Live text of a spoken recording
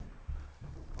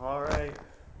All right.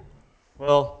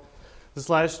 Well, this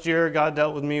last year, God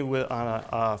dealt with me on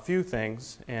a few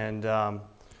things, and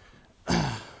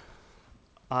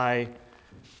I,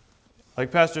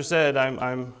 like Pastor said,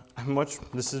 I'm much.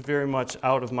 This is very much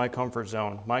out of my comfort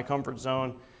zone. My comfort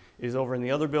zone is over in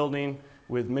the other building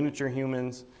with miniature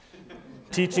humans,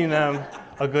 teaching them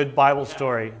a good Bible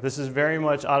story. This is very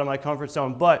much out of my comfort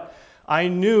zone, but I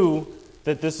knew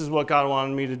that this is what God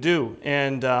wanted me to do,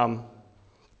 and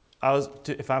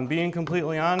if I'm being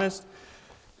completely honest,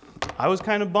 I was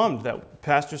kind of bummed that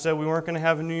Pastor said we weren't going to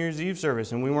have a New Year's Eve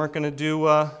service and we weren't going to do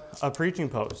a preaching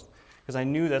post, because I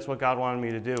knew that's what God wanted me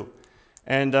to do.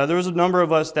 And there was a number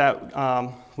of us that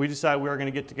we decided we were going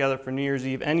to get together for New Year's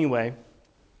Eve anyway.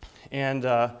 And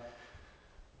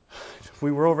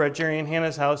we were over at Jerry and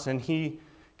Hannah's house, and he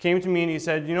came to me and he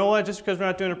said, "You know what, just because we're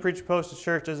not doing a preaching post at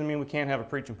church doesn't mean we can't have a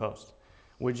preaching post.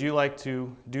 Would you like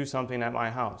to do something at my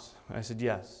house?" I said,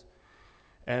 "Yes."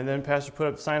 And then Pastor put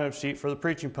up the sign-up sheet for the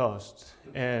preaching post.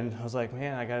 And I was like,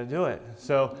 man, I got to do it.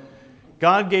 So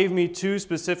God gave me two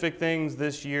specific things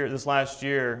this last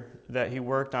year, that he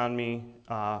worked on me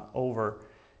over.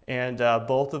 And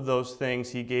both of those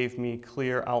things he gave me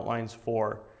clear outlines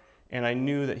for. And I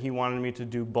knew that he wanted me to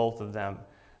do both of them.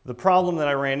 The problem that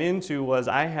I ran into was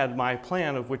I had my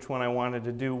plan of which one I wanted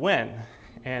to do when.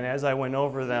 And as I went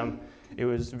over them, it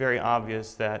was very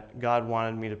obvious that God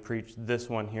wanted me to preach this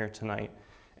one here tonight.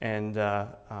 And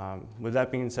with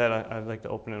that being said, I'd like to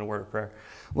open in a word of prayer.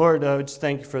 Lord, just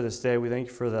thank you for this day. We thank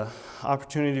you for the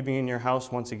opportunity to be in your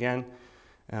house once again.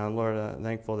 Lord,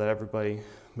 thankful that everybody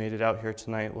made it out here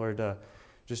tonight. Lord,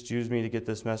 just use me to get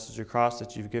this message across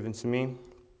that you've given to me.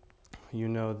 You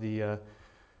know the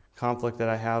conflict that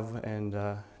I have, and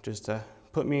just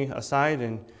put me aside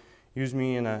and use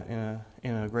me in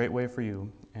a great way for you.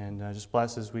 And just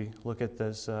bless as we look at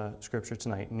this scripture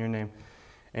tonight. In your name,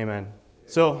 amen.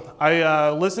 So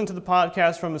I listened to the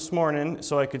podcast from this morning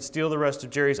so I could steal the rest of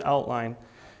Jerry's outline.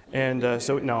 And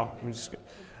so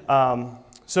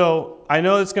I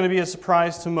know it's going to be a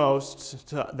surprise to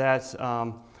most that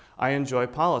I enjoy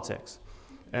politics.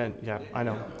 And yeah, I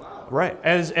know. Right.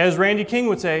 As Randy King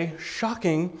would say,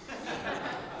 shocking.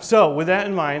 So with that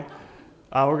in mind,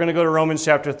 we're going to go to Romans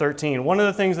chapter 13. One of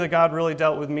the things that God really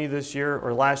dealt with me this year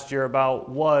or last year about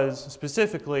was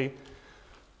specifically,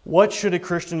 what should a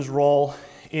Christian's role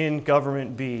in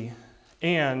government be,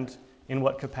 and in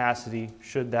what capacity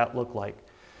should that look like?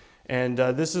 And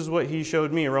this is what he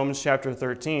showed me in Romans chapter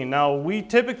 13. Now, we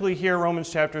typically hear Romans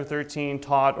chapter 13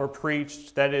 taught or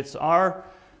preached that it's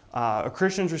a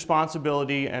Christian's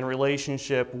responsibility and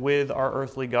relationship with our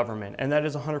earthly government, and that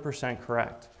is 100%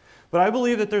 correct. But I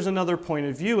believe that there's another point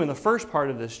of view in the first part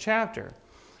of this chapter,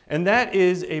 and that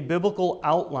is a biblical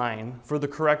outline for the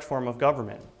correct form of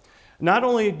government. Not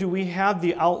only do we have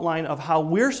the outline of how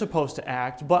we're supposed to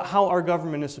act, but how our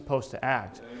government is supposed to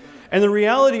act. Amen. And the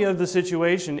reality of the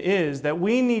situation is that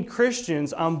we need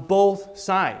Christians on both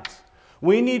sides.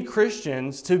 We need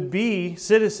Christians to be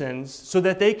citizens so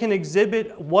that they can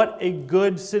exhibit what a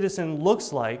good citizen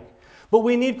looks like, but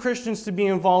we need Christians to be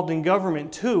involved in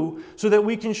government too, so that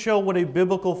we can show what a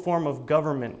biblical form of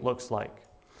government looks like.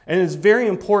 And it's very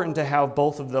important to have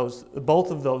both of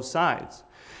those sides.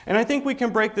 And I think we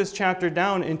can break this chapter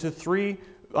down into three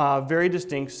very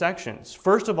distinct sections.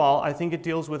 First of all, I think it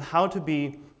deals with how to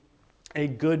be a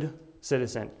good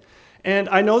citizen. And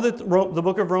I know that the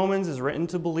book of Romans is written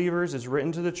to believers, it's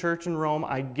written to the church in Rome.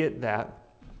 I get that.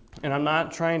 And I'm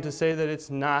not trying to say that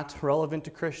it's not relevant to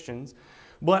Christians.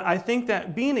 But I think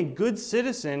that being a good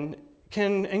citizen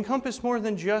can encompass more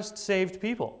than just saved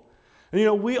people. You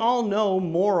know, we all know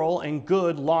moral and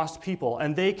good lost people,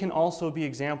 and they can also be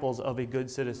examples of a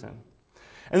good citizen.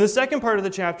 And the second part of the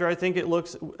chapter, I think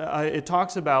it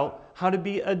talks about how to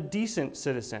be a decent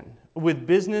citizen with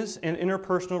business and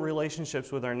interpersonal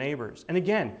relationships with our neighbors. And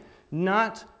again,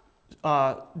 not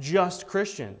just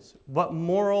Christians, but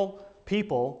moral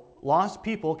people, lost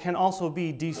people, can also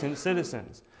be decent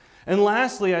citizens. And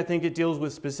lastly, I think it deals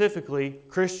with specifically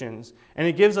Christians, and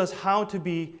it gives us how to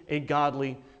be a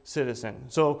godly citizen.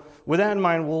 So with that in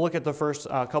mind, we'll look at the first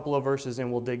couple of verses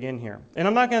and we'll dig in here. And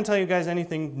I'm not going to tell you guys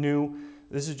anything new.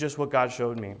 This is just what God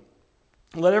showed me.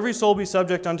 Let every soul be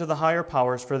subject unto the higher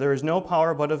powers, for there is no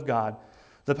power but of God.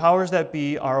 The powers that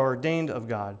be are ordained of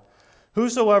God.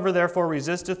 Whosoever therefore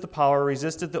resisteth the power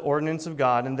resisteth the ordinance of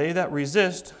God, and they that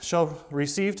resist shall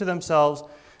receive to themselves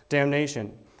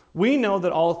damnation. We know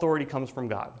that all authority comes from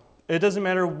God. It doesn't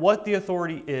matter what the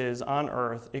authority is on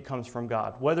earth, it comes from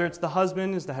God. Whether it's the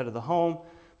husband is the head of the home,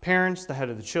 parents, the head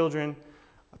of the children,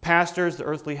 pastors, the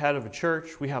earthly head of a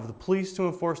church, we have the police to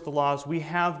enforce the laws, we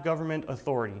have government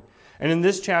authority. And in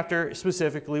this chapter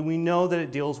specifically, we know that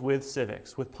it deals with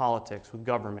civics, with politics, with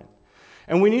government.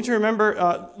 And we need to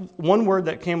remember one word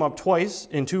that came up twice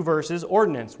in 2 verses,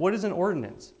 ordinance. What is an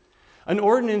ordinance? An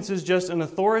ordinance is just an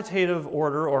authoritative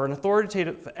order or an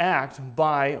authoritative act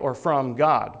by or from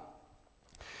God.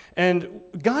 And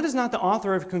God is not the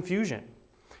author of confusion.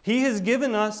 He has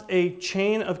given us a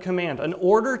chain of command, an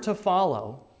order to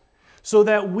follow, so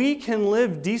that we can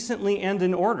live decently and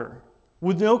in order,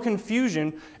 with no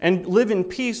confusion, and live in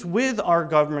peace with our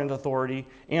government authority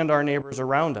and our neighbors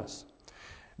around us.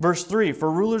 Verse 3,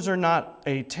 for rulers are not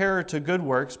a terror to good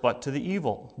works, but to the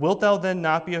evil. Wilt thou then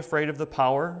not be afraid of the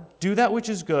power? Do that which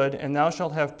is good, and thou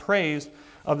shalt have praise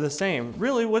of the same.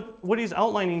 Really, what he's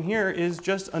outlining here is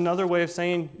just another way of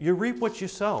saying, you reap what you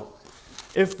sow.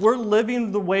 If we're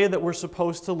living the way that we're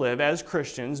supposed to live as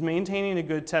Christians, maintaining a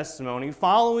good testimony,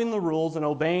 following the rules and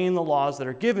obeying the laws that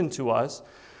are given to us,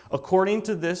 according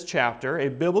to this chapter, a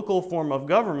biblical form of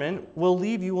government will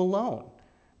leave you alone,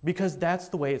 because that's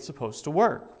the way it's supposed to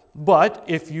work. But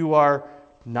if you are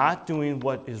not doing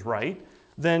what is right,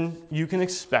 then you can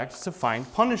expect to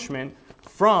find punishment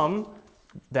from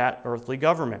that earthly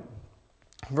government.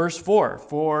 Verse 4,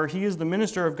 for he is the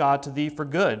minister of God to thee for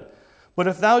good. But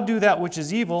if thou do that which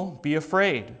is evil, be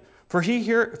afraid. For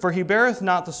he beareth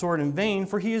not the sword in vain,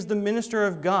 for he is the minister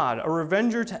of God, a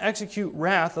revenger to execute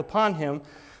wrath upon him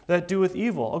that doeth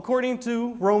evil. According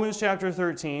to Romans chapter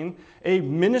 13, a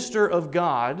minister of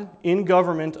God in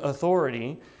government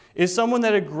authority is someone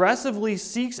that aggressively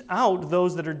seeks out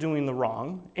those that are doing the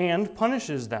wrong and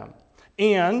punishes them.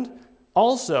 And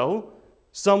also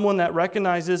someone that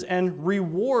recognizes and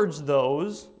rewards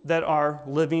those that are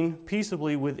living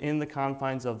peaceably within the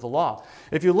confines of the law.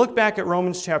 If you look back at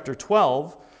Romans chapter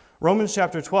 12,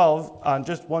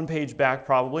 just one page back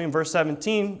probably, in verse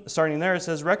 17, starting there, it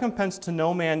says, recompense to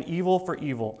no man evil for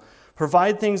evil.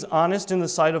 Provide things honest in the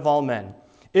sight of all men.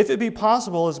 If it be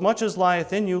possible, as much as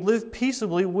lieth in you, live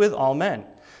peaceably with all men.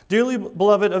 Dearly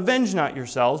beloved, avenge not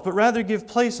yourselves, but rather give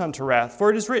place unto wrath. For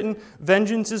it is written,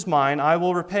 vengeance is mine, I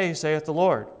will repay, saith the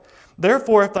Lord.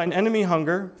 Therefore, if thine enemy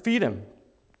hunger, feed him.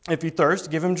 If he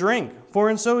thirst, give him drink. For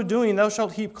in so doing thou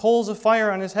shalt heap coals of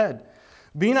fire on his head.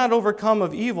 Be not overcome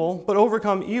of evil, but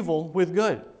overcome evil with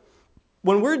good.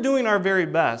 When we're doing our very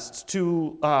best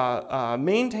to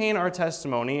maintain our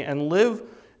testimony and live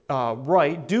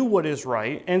right, do what is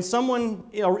right, and someone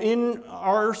in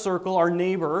our circle, our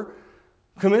neighbor,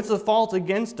 commits a fault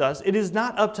against us, it is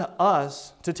not up to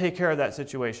us to take care of that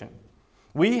situation.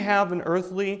 We have an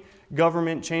earthly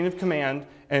government chain of command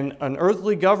and an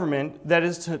earthly government that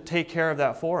is to take care of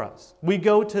that for us. We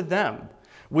go to them.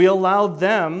 We allow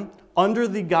them, under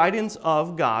the guidance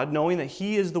of God, knowing that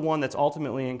He is the one that's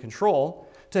ultimately in control,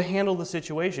 to handle the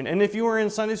situation. And if you were in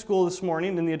Sunday school this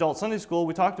morning, in the adult Sunday school,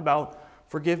 we talked about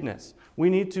forgiveness. We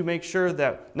need to make sure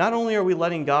that not only are we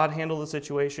letting God handle the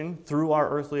situation through our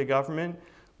earthly government,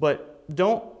 but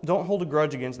don't hold a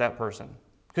grudge against that person.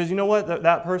 Because you know what?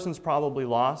 That person's probably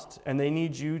lost, and they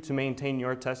need you to maintain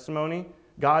your testimony.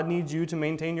 God needs you to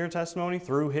maintain your testimony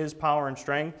through His power and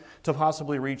strength to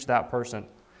possibly reach that person.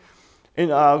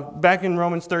 Back in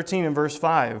Romans 13 and verse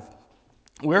 5,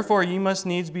 wherefore ye must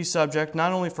needs be subject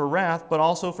not only for wrath, but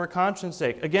also for conscience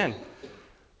sake. Again,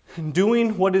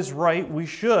 doing what is right, we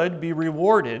should be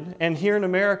rewarded. And here in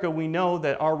America, we know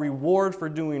that our reward for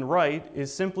doing right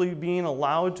is simply being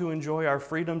allowed to enjoy our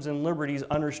freedoms and liberties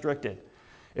unrestricted.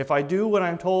 If I do what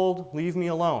I'm told, leave me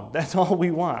alone. That's all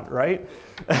we want, right?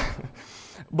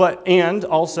 And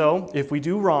also, if we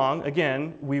do wrong,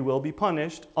 again, we will be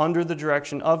punished under the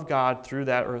direction of God through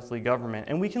that earthly government.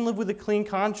 And we can live with a clean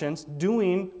conscience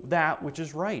doing that which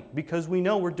is right, because we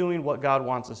know we're doing what God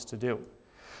wants us to do.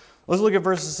 Let's look at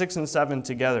verses 6 and 7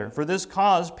 together. For this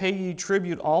cause pay ye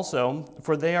tribute also,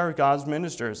 for they are God's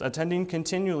ministers, attending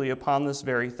continually upon this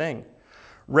very thing.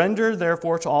 Render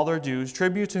therefore to all their dues,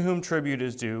 tribute to whom tribute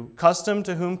is due, custom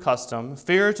to whom custom,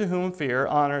 fear to whom fear,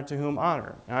 honor to whom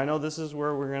honor. And I know this is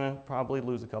where we're going to probably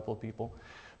lose a couple of people.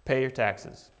 Pay your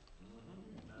taxes.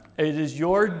 It is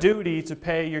your duty to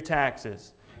pay your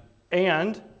taxes.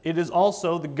 And it is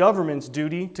also the government's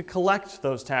duty to collect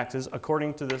those taxes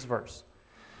according to this verse.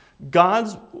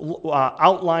 God's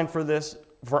outline for this,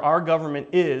 for our government,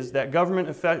 is that government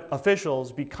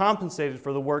officials be compensated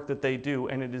for the work that they do,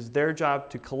 and it is their job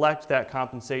to collect that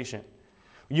compensation.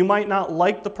 You might not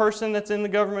like the person that's in the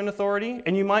government authority,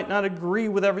 and you might not agree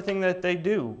with everything that they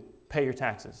do. Pay your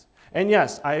taxes. And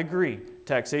yes, I agree.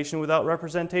 Taxation without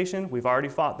representation, we've already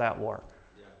fought that war.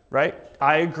 Right?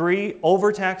 I agree.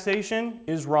 Overtaxation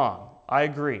is wrong. I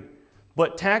agree.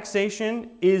 But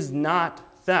taxation is not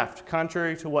theft,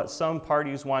 contrary to what some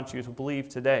parties want you to believe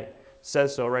today.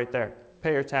 says so right there.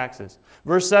 Pay your taxes.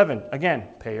 Verse 7, again,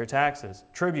 pay your taxes.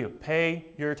 Tribute, pay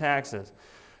your taxes.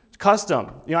 Custom,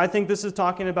 I think this is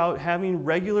talking about having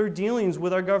regular dealings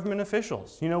with our government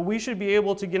officials. We should be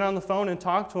able to get on the phone and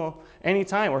talk to them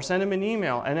anytime or send them an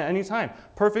email at any time.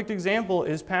 Perfect example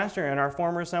is Pastor and our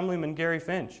former Assemblyman Gary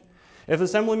Finch. If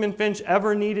Assemblyman Finch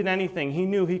ever needed anything, he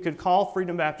knew he could call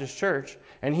Freedom Baptist Church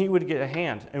and he would get a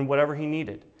hand in whatever he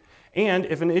needed. And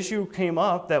if an issue came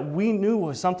up that we knew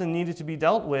was something needed to be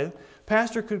dealt with,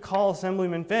 Pastor could call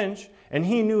Assemblyman Finch, and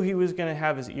he knew he was going to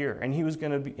have his ear, and he was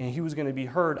going to be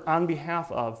heard on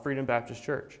behalf of Freedom Baptist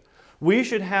Church. We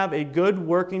should have a good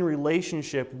working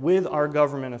relationship with our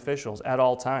government officials at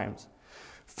all times.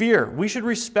 Fear. We should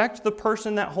respect the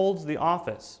person that holds the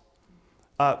office.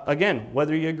 Again,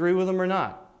 whether you agree with them or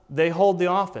not, they hold the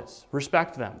office.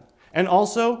 Respect them. And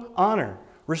also, honor.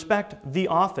 Respect the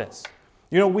office.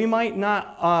 We might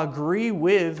not agree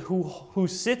with who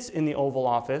sits in the Oval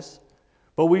Office,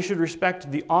 but we should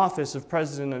respect the office of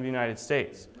President of the United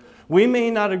States. We may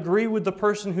not agree with the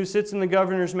person who sits in the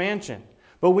governor's mansion,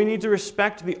 but we need to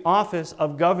respect the office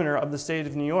of governor of the state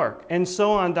of New York, and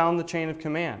so on down the chain of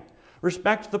command.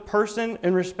 Respect the person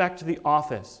and respect the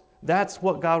office. That's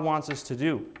what God wants us to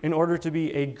do in order to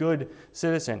be a good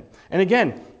citizen. And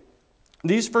again,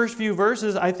 these first few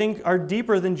verses, I think, are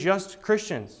deeper than just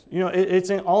Christians. It's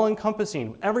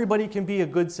all-encompassing. Everybody can be a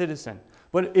good citizen,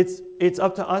 but it's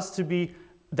up to us to be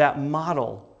that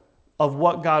model of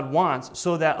what God wants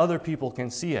so that other people can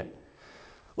see it.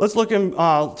 Let's look and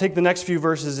take the next few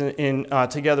verses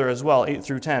together as well, 8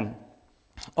 through 10.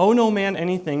 Owe no man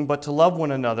anything but to love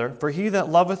one another, for he that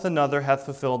loveth another hath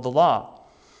fulfilled the law.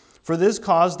 For this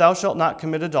cause thou shalt not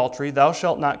commit adultery, thou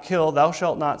shalt not kill, thou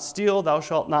shalt not steal, thou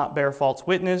shalt not bear false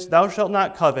witness, thou shalt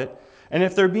not covet. And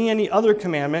if there be any other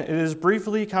commandment, it is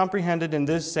briefly comprehended in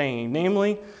this saying,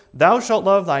 namely, thou shalt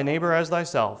love thy neighbor as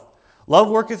thyself. Love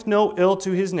worketh no ill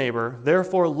to his neighbor,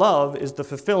 therefore love is the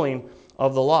fulfilling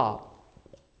of the law.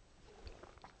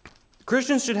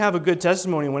 Christians should have a good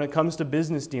testimony when it comes to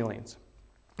business dealings.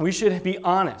 We should be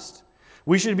honest.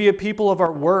 We should be a people of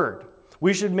our word.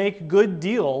 We should make good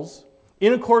deals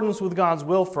in accordance with God's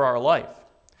will for our life.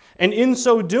 And in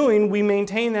so doing, we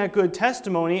maintain that good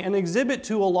testimony and exhibit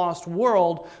to a lost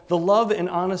world the love and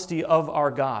honesty of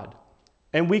our God.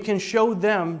 And we can show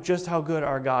them just how good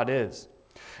our God is.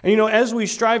 And as we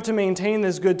strive to maintain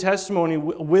this good testimony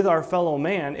with our fellow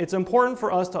man, it's important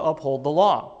for us to uphold the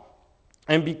law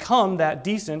and become that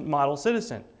decent model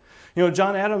citizen.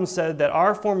 John Adams said that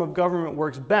our form of government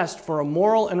works best for a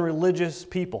moral and religious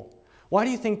people. Why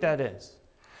do you think that is?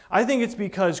 I think it's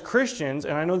because Christians,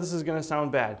 and I know this is going to sound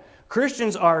bad,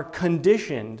 Christians are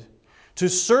conditioned to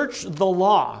search the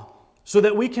law so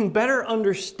that we can better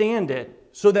understand it,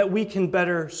 so that we can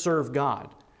better serve God.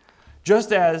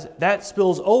 Just as that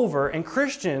spills over, and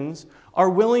Christians are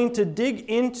willing to dig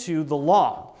into the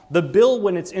law, the bill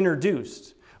when it's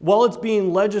introduced, while it's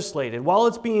being legislated, while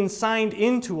it's being signed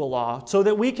into a law, so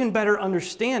that we can better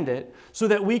understand it, so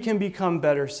that we can become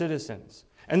better citizens.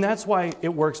 And that's why it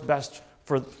works best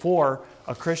for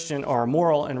a Christian or a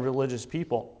moral and religious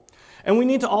people. And we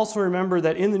need to also remember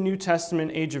that in the New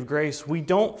Testament age of grace, we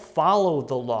don't follow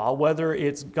the law, whether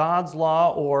it's God's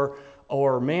law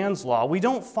or man's law. We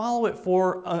don't follow it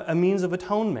for a means of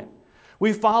atonement.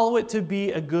 We follow it to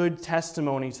be a good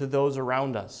testimony to those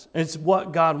around us. It's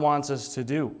what God wants us to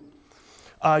do.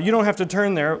 You don't have to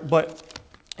turn there, but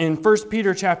in 1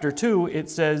 Peter chapter 2, it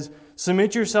says,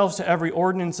 Submit yourselves to every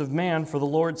ordinance of man for the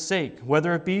Lord's sake,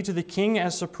 whether it be to the king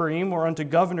as supreme, or unto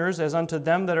governors as unto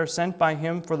them that are sent by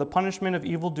him for the punishment of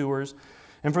evildoers,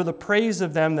 and for the praise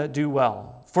of them that do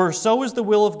well. For so is the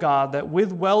will of God, that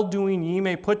with well-doing ye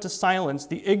may put to silence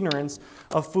the ignorance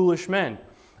of foolish men.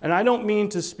 And I don't mean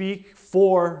to speak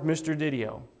for Mr.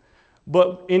 Didio,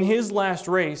 but in his last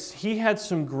race, he had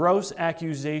some gross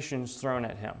accusations thrown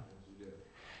at him.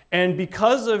 And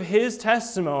because of his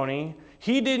testimony,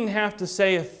 he didn't have to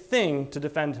say a thing to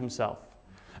defend himself.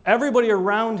 Everybody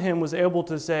around him was able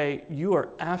to say, you are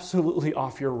absolutely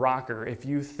off your rocker if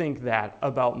you think that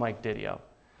about Mike Didio.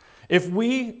 If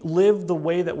we live the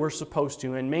way that we're supposed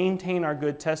to and maintain our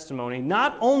good testimony,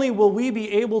 not only will we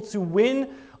be able to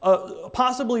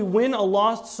possibly win a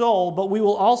lost soul, but we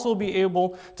will also be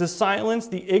able to silence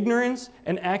the ignorance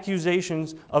and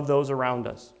accusations of those around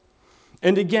us.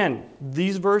 And again,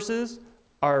 these verses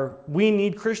we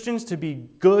need Christians to be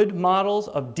good models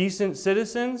of decent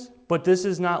citizens, but this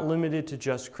is not limited to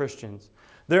just Christians.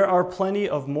 There are plenty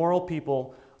of moral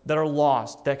people that are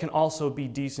lost that can also be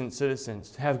decent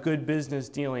citizens, have good business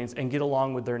dealings, and get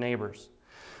along with their neighbors.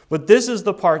 But this is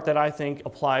the part that I think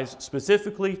applies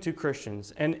specifically to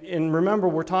Christians. And remember,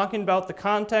 we're talking about the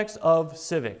context of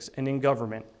civics and in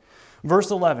government.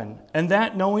 Verse 11, and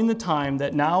that knowing the time,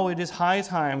 that now it is high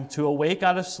time to awake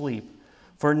out of sleep,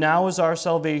 for now is our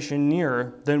salvation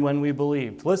nearer than when we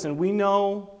believed. Listen, we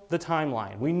know the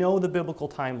timeline. We know the biblical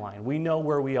timeline. We know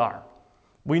where we are.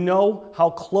 We know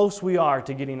how close we are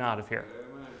to getting out of here.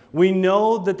 We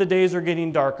know that the days are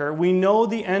getting darker. We know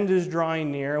the end is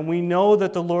drawing near, and we know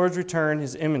that the Lord's return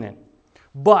is imminent.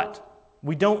 But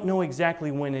we don't know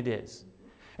exactly when it is.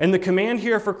 And the command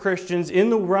here for Christians in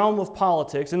the realm of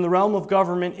politics, in the realm of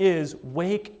government, is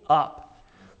wake up.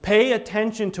 Pay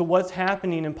attention to what's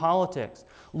happening in politics.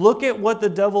 Look at what the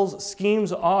devil's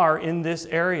schemes are in this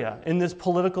area, in this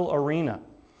political arena.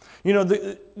 You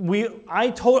know,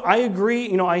 I agree.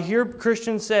 You know, I hear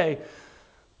Christians say,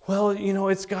 well, you know,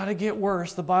 it's got to get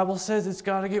worse. The Bible says it's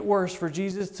got to get worse for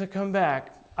Jesus to come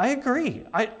back. I agree.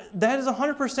 That is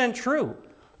 100% true.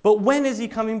 But when is he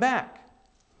coming back?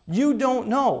 You don't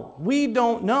know. We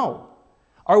don't know.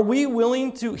 Are we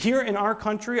willing to, here in our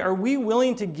country, are we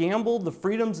willing to gamble the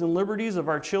freedoms and liberties of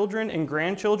our children and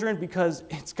grandchildren because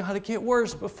it's got to get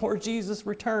worse before Jesus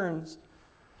returns?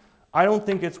 I don't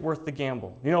think it's worth the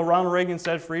gamble. You know, Ronald Reagan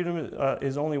said freedom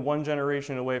is only one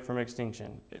generation away from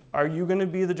extinction. Are you going to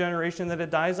be the generation that it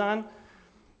dies on?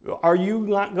 Are you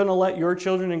not going to let your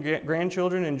children and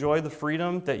grandchildren enjoy the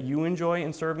freedom that you enjoy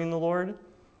in serving the Lord?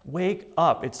 Wake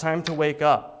up. It's time to wake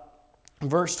up.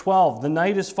 Verse 12, the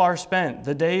night is far spent,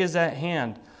 the day is at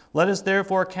hand. Let us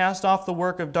therefore cast off the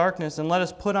work of darkness and let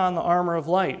us put on the armor of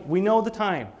light. We know the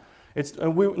time. If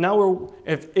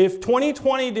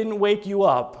 2020 didn't wake you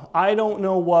up, I don't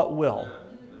know what will.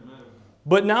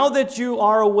 But now that you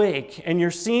are awake and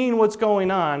you're seeing what's going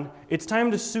on, it's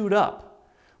time to suit up.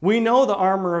 We know the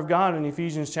armor of God in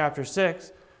Ephesians chapter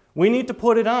 6. We need to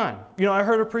put it on. You know, I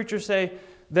heard a preacher say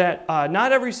that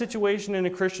not every situation in a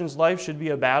Christian's life should be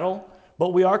a battle,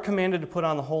 but we are commanded to put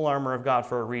on the whole armor of God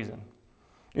for a reason.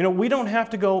 You know, we don't have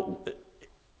to go,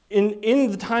 in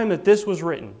the time that this was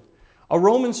written, a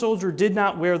Roman soldier did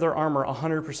not wear their armor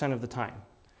 100% of the time.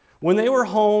 When they were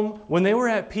home, when they were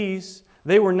at peace,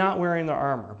 they were not wearing their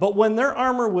armor. But when their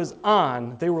armor was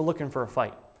on, they were looking for a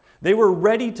fight. They were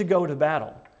ready to go to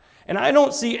battle. And I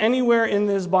don't see anywhere in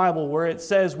this Bible where it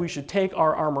says we should take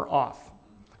our armor off.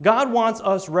 God wants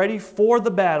us ready for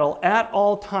the battle at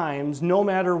all times, no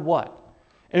matter what.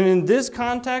 And in this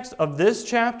context of this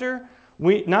chapter,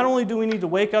 not only do we need to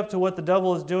wake up to what the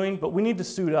devil is doing, but we need to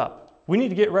suit up. We need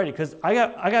to get ready, because I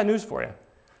got news for you.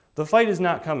 The fight is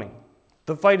not coming.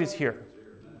 The fight is here.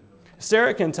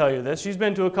 Sarah can tell you this. She's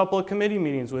been to a couple of committee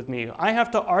meetings with me. I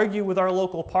have to argue with our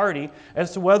local party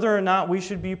as to whether or not we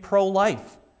should be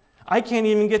pro-life. I can't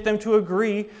even get them to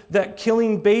agree that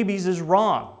killing babies is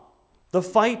wrong. The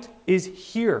fight is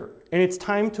here, and it's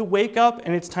time to wake up,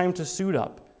 and it's time to suit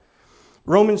up.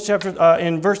 Romans chapter,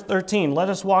 in verse 13, let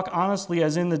us walk honestly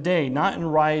as in the day, not in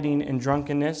rioting and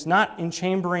drunkenness, not in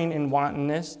chambering and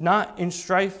wantonness, not in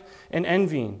strife and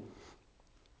envying.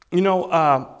 You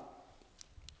know,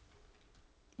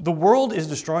 the world is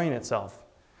destroying itself.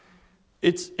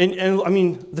 I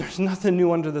mean, there's nothing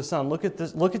new under the sun. Look at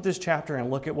this chapter and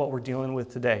look at what we're dealing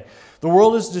with today. The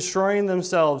world is destroying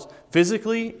themselves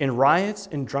physically in riots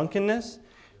and drunkenness,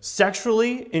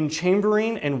 sexually in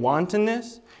chambering and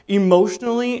wantonness,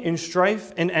 emotionally in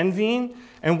strife and envying.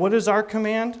 And what is our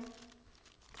command?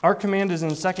 Our command is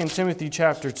in 2 Timothy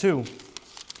chapter 2,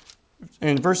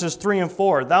 in verses 3 and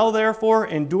 4. Thou therefore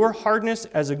endure hardness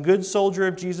as a good soldier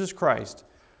of Jesus Christ.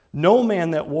 No man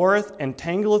that warreth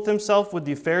entangleth himself with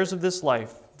the affairs of this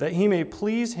life, that he may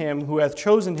please him who hath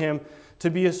chosen him to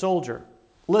be a soldier.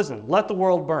 Listen, let the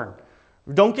world burn.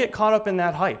 Don't get caught up in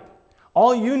that hype.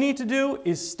 All you need to do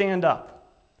is stand up.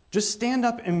 Just stand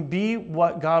up and be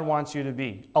what God wants you to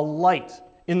be, a light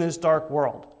in this dark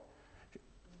world.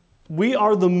 We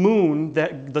are the moon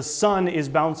that the sun is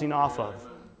bouncing off of.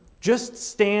 Just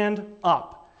stand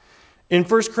up. In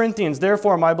 1 Corinthians,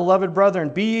 therefore, my beloved brethren,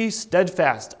 be ye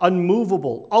steadfast,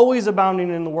 unmovable, always abounding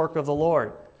in the work of the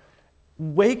Lord.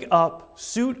 Wake up,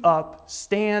 suit up,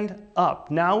 stand up.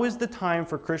 Now is the time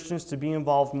for Christians to be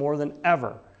involved more than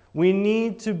ever. We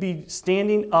need to be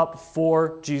standing up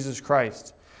for Jesus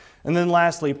Christ. And then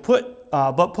lastly,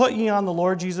 but put ye on the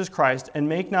Lord Jesus Christ, and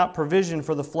make not provision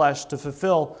for the flesh to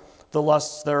fulfill the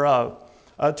lusts thereof.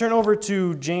 Turn over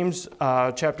to James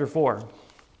chapter 4.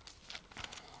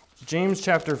 James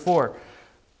chapter 4.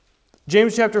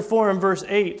 James chapter 4 and verse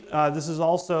 8, this is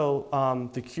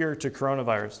also the cure to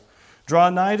coronavirus.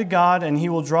 Draw nigh to God, and he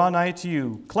will draw nigh to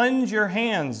you. Cleanse your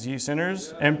hands, ye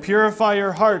sinners, and purify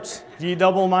your hearts, ye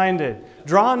double-minded.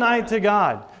 Draw nigh to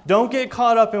God. Don't get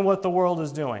caught up in what the world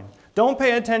is doing. Don't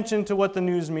pay attention to what the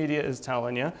news media is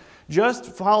telling you. Just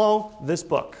follow this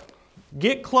book.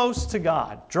 Get close to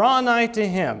God. Draw nigh to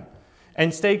Him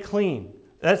and stay clean.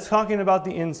 That's talking about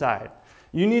the inside.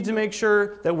 You need to make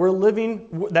sure that we're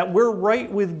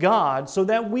right with God so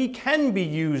that we can be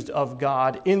used of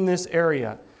God in this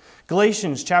area.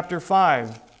 Galatians chapter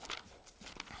 5.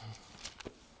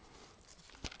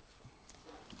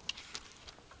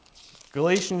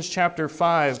 Galatians chapter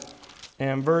 5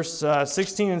 and verse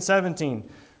 16 and 17.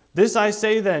 This I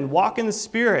say then, walk in the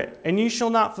Spirit, and ye shall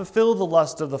not fulfill the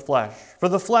lust of the flesh. For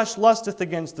the flesh lusteth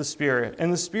against the Spirit,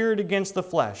 and the Spirit against the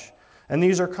flesh. And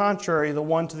these are contrary the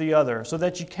one to the other, so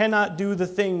that ye cannot do the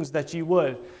things that ye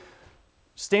would.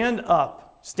 Stand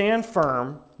up, stand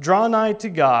firm, draw nigh to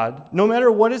God, no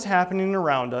matter what is happening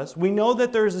around us. We know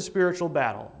that there is a spiritual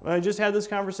battle. I just had this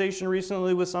conversation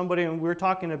recently with somebody, and we were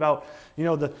talking about,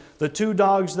 the two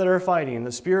dogs that are fighting,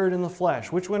 the spirit and the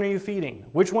flesh. Which one are you feeding?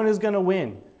 Which one is going to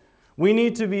win? We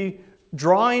need to be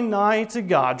drawing nigh to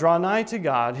God. Draw nigh to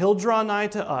God. He'll draw nigh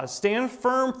to us. Stand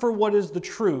firm for what is the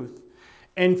truth,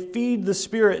 and feed the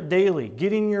Spirit daily.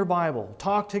 Get in your Bible.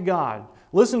 Talk to God.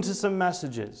 Listen to some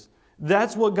messages.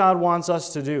 That's what God wants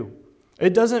us to do.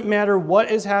 It doesn't matter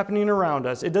what is happening around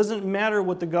us. It doesn't matter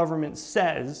what the government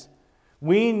says.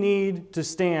 We need to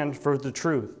stand for the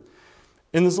truth.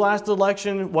 In this last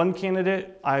election, one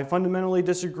candidate I fundamentally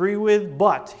disagree with,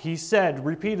 but he said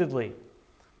repeatedly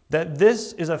that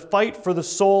this is a fight for the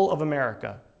soul of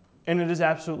America. And it is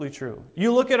absolutely true.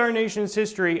 You look at our nation's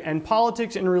history, and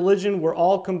politics and religion were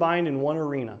all combined in one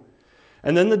arena.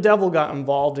 And then the devil got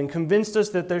involved and convinced us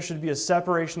that there should be a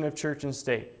separation of church and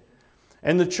state.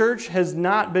 And the church has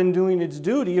not been doing its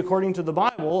duty, according to the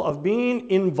Bible, of being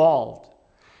involved.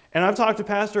 And I've talked to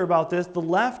Pastor about this. The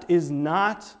left is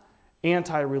not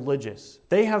anti-religious.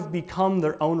 They have become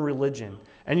their own religion.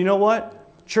 And you know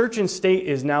what? Church and state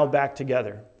is now back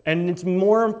together. And it's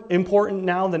more important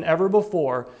now than ever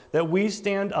before that we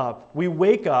stand up, we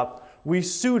wake up, we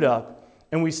suit up,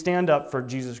 and we stand up for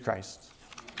Jesus Christ.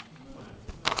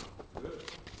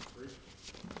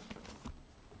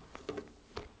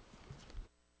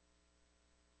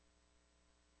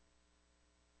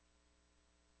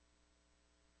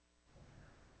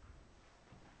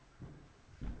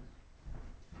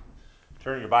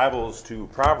 Turn your Bibles to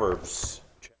Proverbs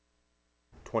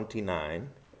 29.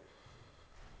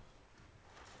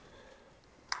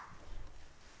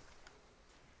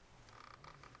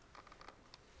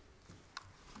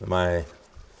 I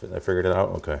figured it out?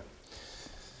 Okay.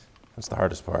 That's the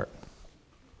hardest part.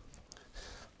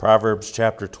 Proverbs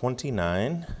chapter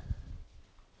 29.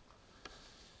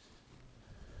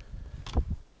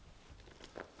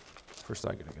 First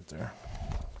I gotta get there.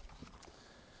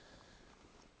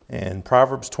 And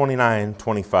Proverbs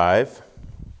 29:25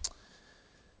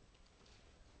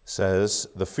 says,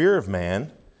 "The fear of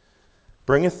man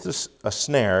bringeth a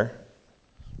snare,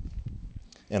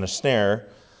 and a snare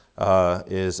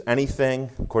is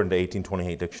anything," according to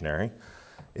 1828 dictionary,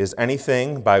 "is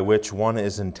anything by which one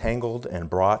is entangled and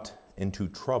brought into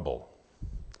trouble."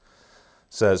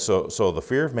 Says, so the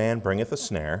fear of man bringeth a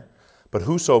snare, but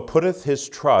whoso putteth his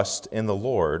trust in the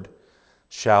Lord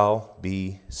shall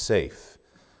be safe.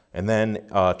 And then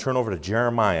turn over to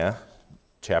Jeremiah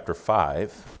chapter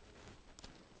 5.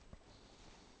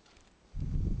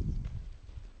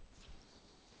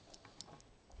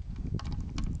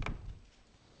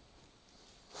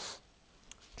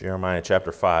 Jeremiah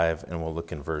chapter 5, and we'll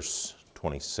look in verse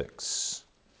 26.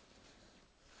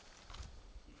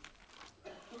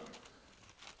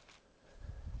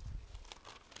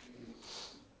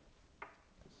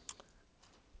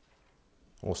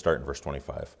 We'll start in verse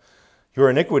 25. "Your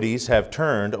iniquities have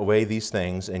turned away these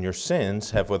things, and your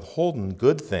sins have withholden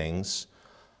good things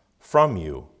from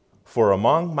you. For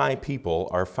among my people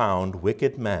are found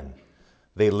wicked men.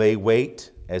 They lay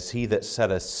wait as he that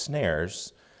setteth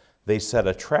snares. They set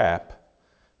a trap,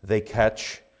 they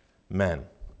catch men."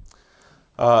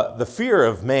 The fear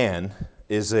of man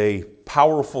is a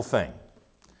powerful thing,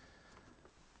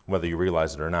 whether you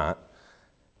realize it or not.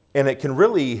 And it can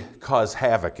really cause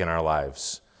havoc in our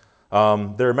lives.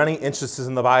 There are many instances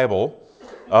in the Bible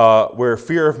where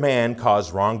fear of man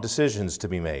caused wrong decisions to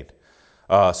be made.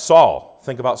 Saul,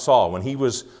 think about Saul. When he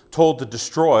was told to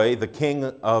destroy the king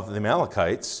of the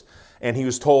Amalekites, and he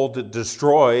was told to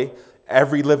destroy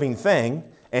every living thing,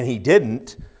 and he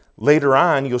didn't. Later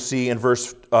on, you'll see in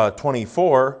verse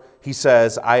 24, he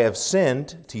says, "I have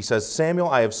sinned." He says, "Samuel,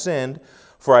 I have sinned,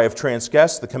 for I have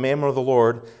transgressed the commandment of the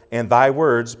Lord and thy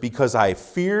words, because I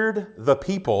feared the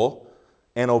people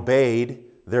and obeyed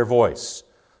their voice."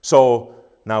 So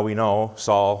now we know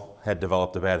Saul had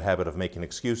developed a bad habit of making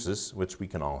excuses, which we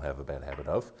can all have a bad habit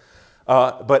of.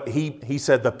 But he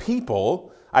said,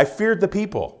 I feared the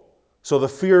people. So the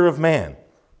fear of man.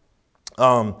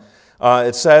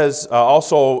 It says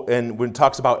also, and when it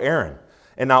talks about Aaron.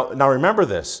 And now remember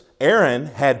this. Aaron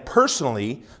had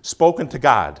personally spoken to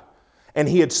God. And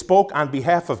he had spoke on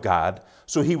behalf of God.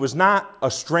 So he was not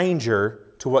a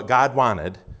stranger to what God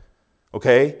wanted.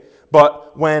 Okay?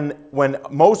 But when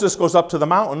Moses goes up to the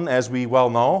mountain, as we well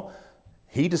know,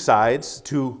 he decides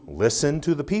to listen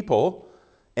to the people,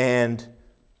 and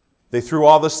they threw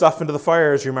all this stuff into the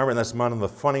fire, as you remember, and that's one of the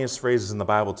funniest phrases in the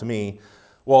Bible to me.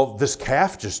 Well, this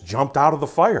calf just jumped out of the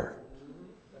fire.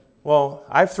 Well,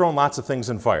 I've thrown lots of things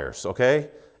in fires, okay?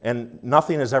 And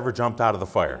nothing has ever jumped out of the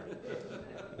fire,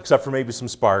 except for maybe some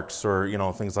sparks or,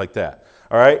 things like that.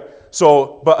 All right?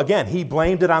 So, but again, he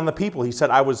blamed it on the people. He said,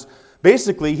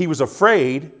 he was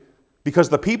afraid because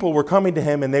the people were coming to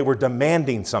him and they were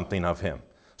demanding something of him.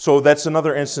 So that's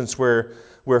another instance where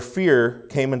fear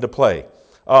came into play.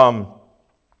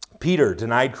 Peter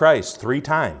denied Christ 3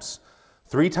 times.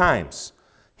 3 times.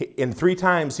 In 3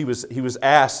 times he was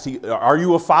asked, are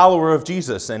you a follower of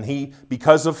Jesus? And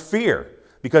because of fear,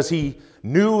 because he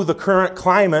knew the current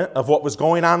climate of what was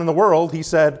going on in the world, he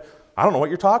said, I don't know what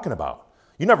you're talking about.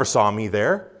 You never saw me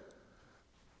there.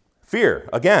 Fear,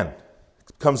 again,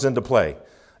 comes into play.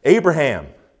 Abraham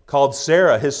called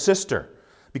Sarah his sister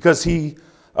because he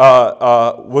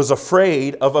was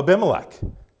afraid of Abimelech.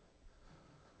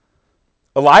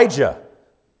 Elijah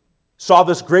saw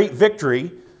this great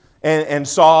victory and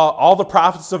saw all the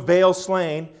prophets of Baal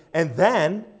slain, and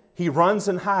then he runs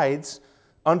and hides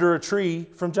under a tree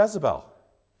from Jezebel.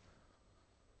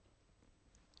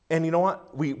 And you know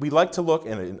what? We like to look,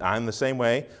 and I'm the same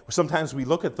way, sometimes we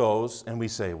look at those and we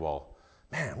say, well,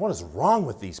 man, what is wrong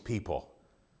with these people?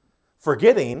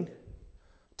 Forgetting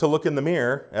to look in the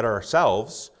mirror at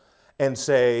ourselves and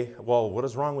say, well, what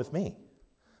is wrong with me?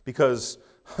 Because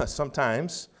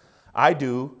sometimes I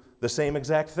do the same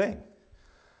exact thing.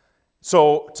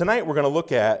 So tonight we're going to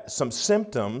look at some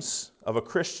symptoms of a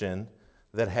Christian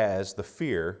that has the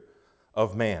fear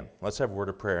of man. Let's have a word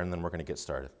of prayer and then we're going to get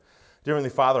started. Dear Heavenly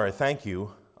Father, I thank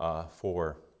you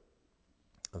for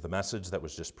the message that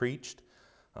was just preached.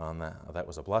 That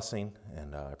was a blessing,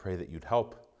 and I pray that you'd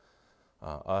help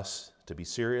us to be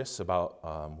serious about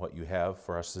what you have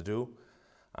for us to do.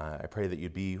 I pray that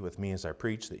you'd be with me as I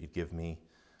preach, that you'd give me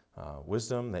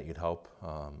wisdom, that you'd help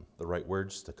the right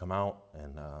words to come out,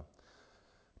 and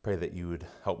pray that you would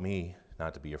help me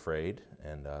not to be afraid,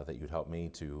 and that you'd help me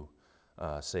to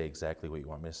say exactly what you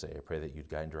want me to say. I pray that you'd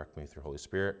guide and direct me through Holy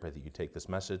Spirit. Pray that you take this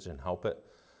message and help it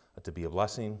to be a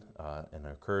blessing and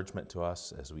an encouragement to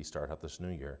us as we start out this new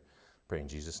year. Pray in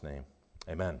Jesus' name.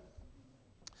 Amen.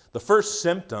 The first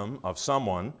symptom of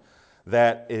someone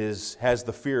that has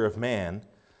the fear of man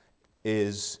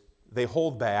is they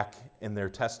hold back in their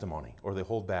testimony, or they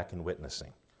hold back in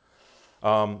witnessing.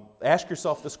 Ask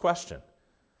yourself this question.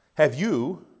 Have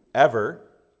you ever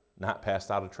not passed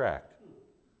out a tract?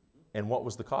 And what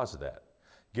was the cause of that?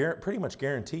 Pretty much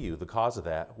guarantee you the cause of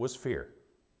that was fear.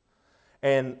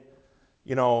 And,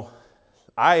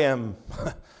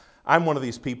 I'm one of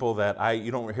these people that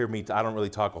you don't hear me, I don't really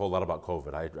talk a whole lot about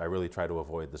COVID. I really try to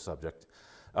avoid the subject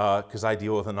because I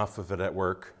deal with enough of it at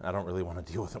work. I don't really want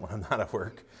to deal with it when I'm not at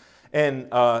work. And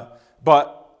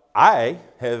but I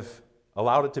have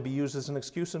allowed it to be used as an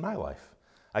excuse in my life.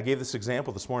 I gave this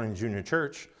example this morning in junior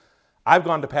church. I've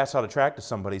gone to pass out a tract to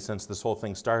somebody since this whole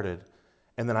thing started,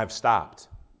 and then I've stopped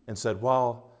and said,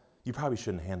 well, you probably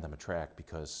shouldn't hand them a tract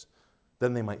because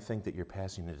then they might think that you're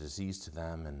passing a disease to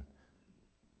them. And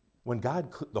when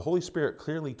the Holy Spirit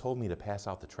clearly told me to pass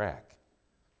out the tract,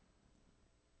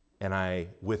 and I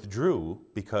withdrew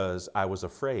because I was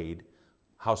afraid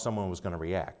how someone was going to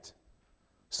react.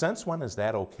 Since when is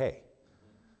that okay?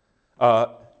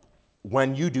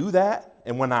 When you do that,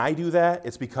 and when I do that,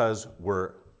 it's because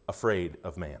we're afraid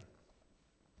of man.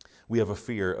 We have a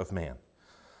fear of man.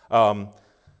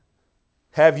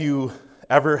 Have you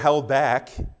ever held back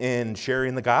in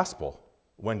sharing the gospel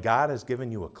when God has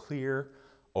given you a clear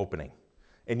opening?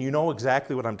 And you know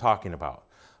exactly what I'm talking about.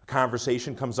 A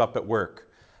conversation comes up at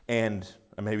work, and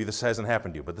maybe this hasn't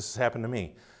happened to you, but this has happened to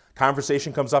me.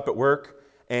 Conversation comes up at work,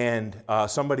 and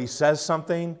somebody says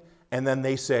something, and then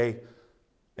they say,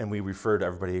 and we refer to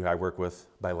everybody I work with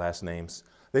by last names,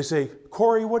 they say,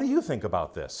 Corey, what do you think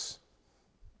about this?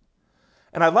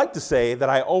 And I'd like to say that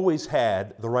I always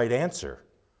had the right answer,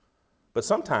 but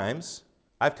sometimes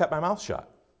I've kept my mouth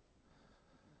shut.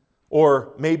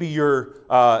 Or maybe you're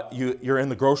in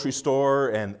the grocery store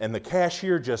and the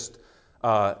cashier just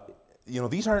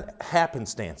these aren't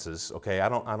happenstances, okay? I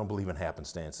don't believe in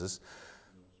happenstances.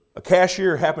 A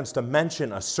cashier happens to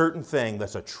mention a certain thing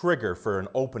that's a trigger for an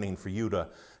opening for you to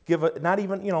give not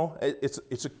even,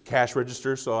 it's a cash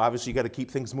register, so obviously you got to keep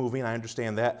things moving. I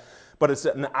understand that. But it's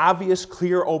an obvious,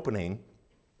 clear opening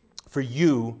for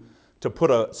you to put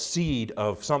a seed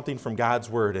of something from God's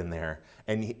word in there.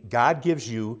 And God gives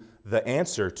you the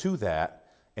answer to that,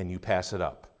 and you pass it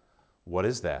up. What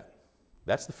is that?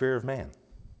 That's the fear of man.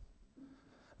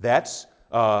 That's,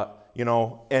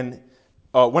 and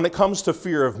when it comes to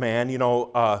fear of man,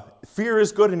 fear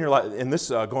is good in your life. And this,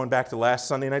 going back to last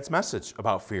Sunday night's message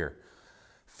about fear.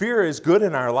 Fear is good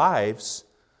in our lives,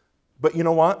 but you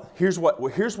know what? Here's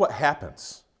what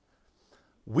happens.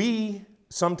 We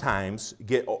sometimes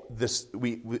get this,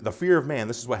 the fear of man,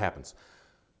 this is what happens.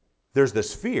 There's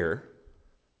this fear,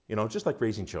 just like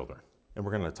raising children. And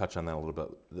we're going to touch on that a little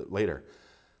bit later.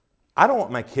 I don't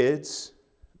want my kids,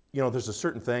 there's a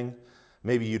certain thing,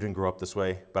 maybe you didn't grow up this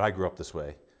way, but I grew up this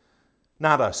way.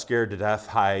 Not a scared to death,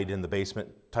 hide in the basement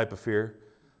type of fear.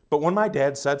 But when my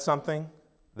dad said something,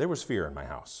 there was fear in my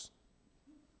house.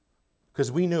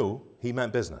 Because we knew he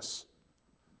meant business.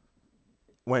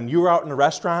 When you were out in a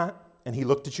restaurant and he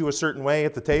looked at you a certain way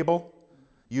at the table,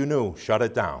 you knew, shut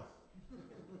it down.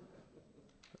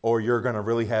 Or you're going to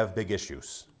really have big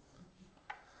issues.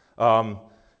 And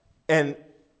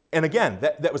again,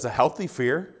 that was a healthy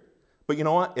fear. But you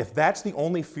know what? If that's the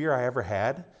only fear I ever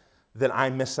had, then I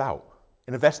miss out.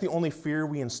 And if that's the only fear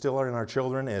we instill in our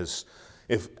children is,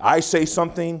 if I say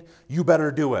something, you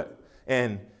better do it.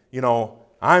 And,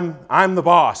 I'm the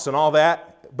boss and all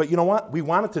that. But you know what? We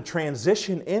wanted to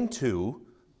transition into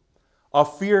a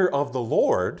fear of the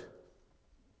Lord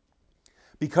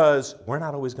because we're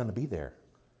not always going to be there.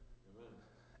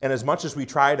 And as much as we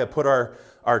try to put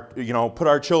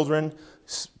our children,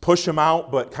 push them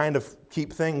out, but kind of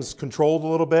keep things controlled a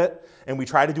little bit, and we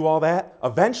try to do all that,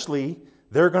 eventually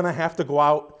they're going to have to go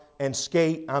out and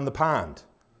skate on the pond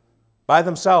by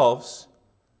themselves,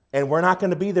 and we're not going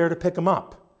to be there to pick them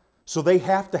up. So they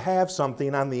have to have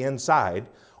something on the inside,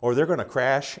 or they're going to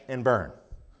crash and burn.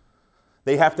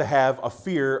 They have to have a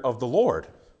fear of the Lord.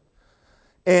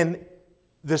 And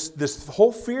this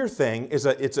whole fear thing it's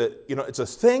a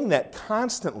thing that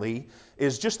constantly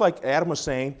is, just like Adam was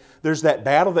saying, there's that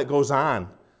battle that goes on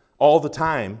all the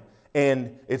time.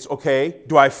 And it's, okay,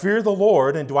 do I fear the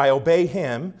Lord and do I obey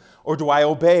him, or do I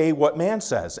obey what man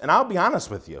says? And I'll be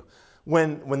honest with you.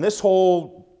 When this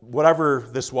whole, whatever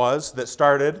this was that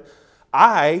started,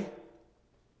 and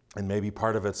maybe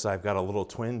part of it's I've got a little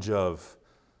twinge of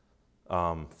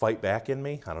fight back in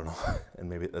me. I don't know. And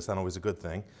maybe that's not always a good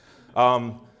thing.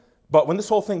 But when this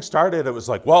whole thing started, it was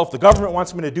like, well, if the government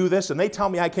wants me to do this and they tell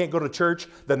me I can't go to church,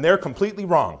 then they're completely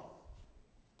wrong.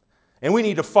 And we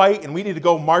need to fight, and we need to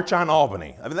go march on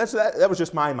Albany. I mean, that was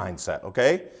just my mindset,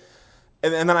 okay?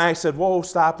 And then I said, whoa,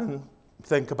 stop and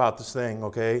think about this thing,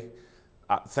 okay?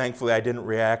 Thankfully, I didn't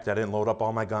react. I didn't load up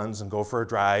all my guns and go for a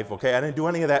drive, okay? I didn't do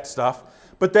any of that stuff.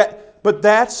 But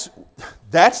that's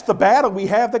the battle we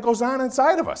have that goes on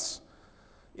inside of us.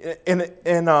 And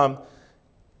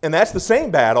that's the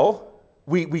same battle.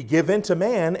 We give in to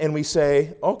man and we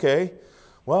say, okay,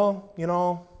 well,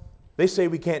 they say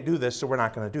we can't do this, so we're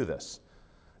not going to do this.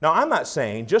 Now, I'm not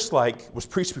saying, just like was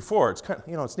preached before, it's kind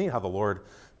of, it's neat how the Lord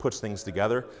puts things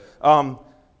together. I'm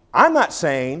not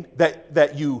saying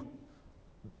that you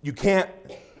can't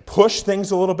push things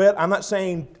a little bit. I'm not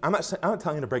telling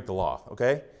you to break the law,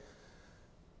 okay?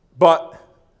 But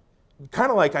kind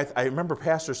of like I remember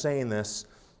Pastor saying this.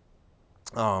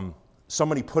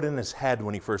 Somebody put in his head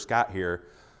when he first got here,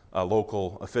 a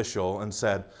local official, and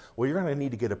said, well, you're going to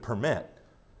need to get a permit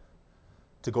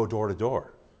to go door to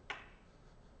door.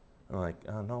 I'm like,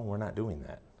 oh, no, we're not doing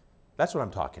that. That's what I'm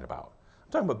talking about.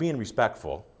 I'm talking about being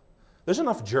respectful. There's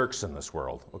enough jerks in this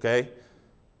world, okay?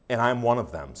 And I'm one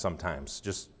of them sometimes,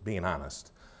 just being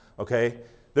honest, okay?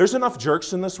 There's enough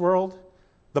jerks in this world.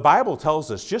 The Bible tells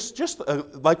us, just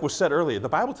like was said earlier, the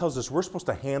Bible tells us we're supposed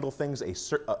to handle things,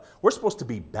 we're supposed to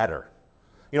be better.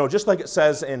 Just like it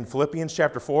says in Philippians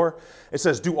chapter 4, it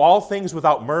says, do all things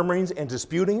without murmurings and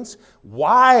disputings.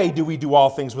 Why do we do all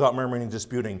things without murmuring and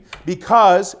disputing?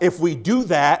 Because if we do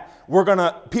that,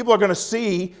 people are going to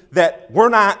see that we're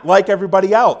not like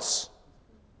everybody else.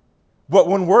 But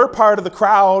when we're part of the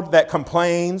crowd that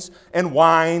complains and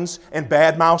whines and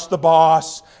badmouths the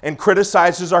boss and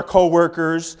criticizes our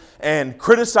coworkers and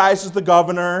criticizes the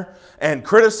governor and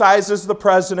criticizes the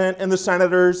president and the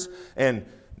senators, and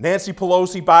Nancy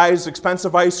Pelosi buys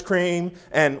expensive ice cream,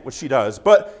 and what she does.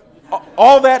 But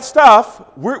all that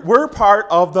stuff, we're part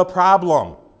of the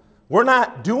problem. We're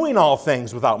not doing all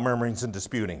things without murmurings and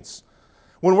disputings.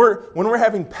 When we're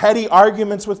having petty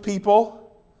arguments with people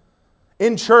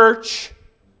in church,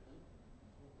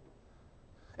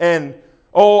 and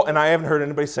I haven't heard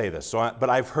anybody say this, but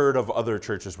I've heard of other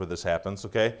churches where this happens,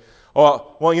 okay?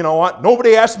 Oh, well, you know what?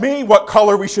 Nobody asked me what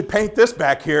color we should paint this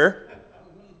back here.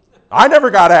 I never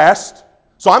got asked,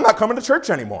 so I'm not coming to church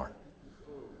anymore.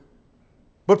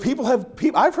 But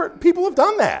I've heard people have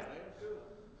done that.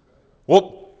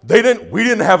 Well, we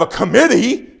didn't have a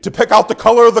committee to pick out the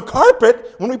color of the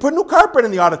carpet when we put new carpet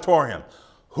in the auditorium.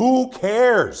 Who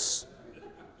cares?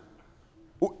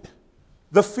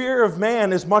 The fear of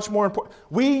man is much more important.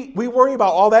 We worry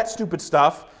about all that stupid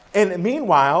stuff, and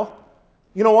meanwhile,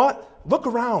 you know what? Look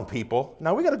around, people.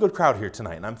 Now, we got a good crowd here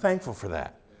tonight, and I'm thankful for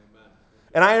that. Amen.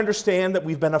 And I understand that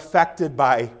we've been affected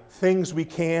by things we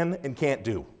can and can't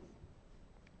do.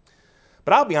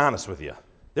 But I'll be honest with you.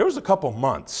 There was a couple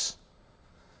months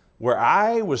where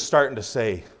I was starting to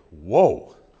say,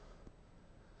 whoa,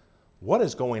 what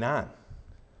is going on?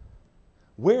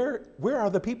 Where are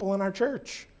the people in our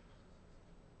church?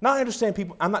 Now, I understand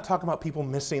people, I'm not talking about people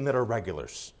missing that are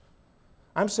regulars.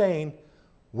 I'm saying,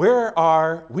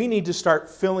 we need to start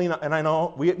filling up, and I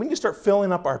know, we need to start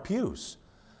filling up our pews.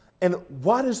 And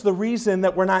what is the reason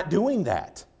that we're not doing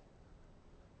that?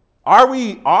 I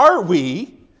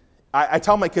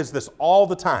tell my kids this all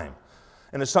the time,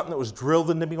 and it's something that was drilled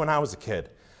into me when I was a kid.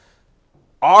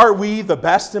 Are we the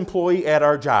best employee at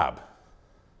our job?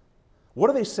 What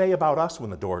do they say about us when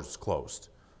the door is closed?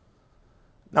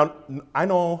 Now, I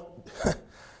know,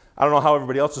 I don't know how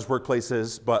everybody else's workplace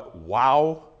is, but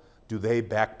wow, do they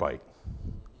backbite.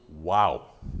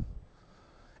 Wow.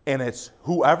 And it's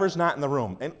whoever's not in the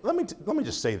room. And let me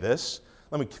just say this.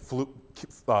 Let me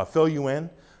fill you in.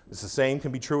 It's the same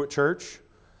can be true at church.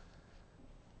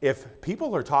 If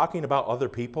people are talking about other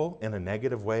people in a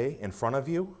negative way in front of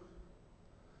you,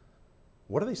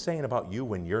 what are they saying about you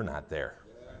when you're not there?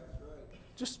 Yeah, that's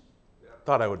right. Just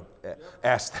thought I would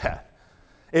ask that.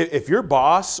 If your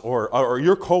boss or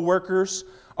your coworkers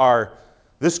are,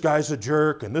 this guy's a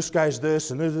jerk and this guy's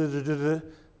this and this,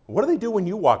 what do they do when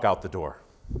you walk out the door?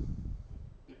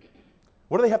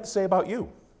 What do they have to say about you?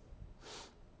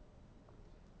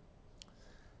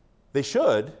 They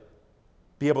should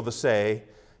be able to say,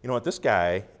 you know what, this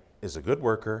guy is a good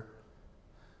worker.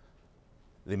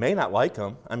 They may not like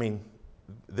him. I mean,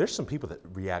 there's some people that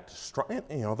react strong.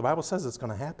 You know, the Bible says it's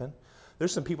going to happen.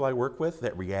 There's some people I work with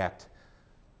that react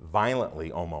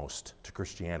violently almost to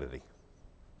Christianity.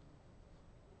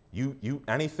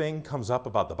 Anything comes up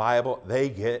about the Bible, they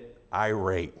get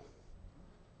irate.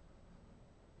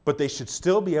 But they should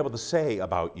still be able to say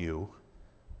about you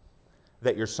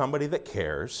that you're somebody that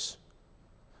cares,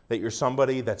 that you're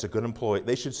somebody that's a good employee.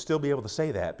 They should still be able to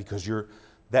say that because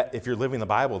if you're living the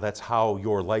Bible, that's how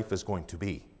your life is going to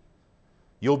be.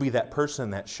 You'll be that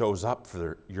person that shows up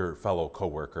for your fellow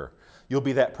coworker. You'll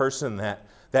be that person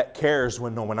that cares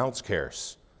when no one else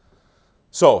cares.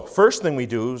 So, first thing we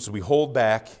do is we hold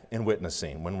back in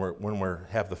witnessing when we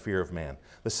have the fear of man.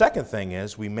 The second thing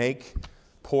is we make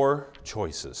poor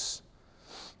choices.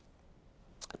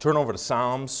 Turn over to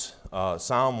Psalm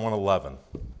 111.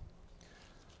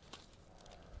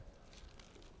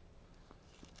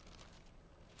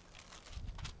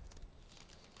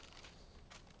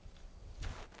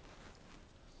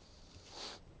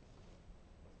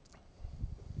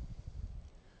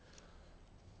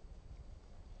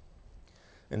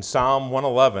 In Psalm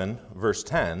 111, verse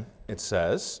 10, it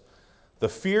says, "The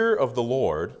fear of the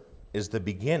Lord is the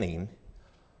beginning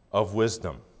of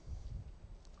wisdom.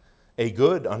 A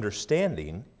good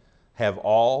understanding have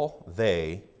all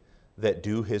they that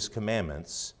do his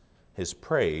commandments. His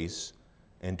praise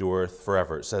endureth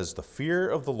forever." It says, the fear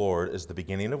of the Lord is the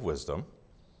beginning of wisdom.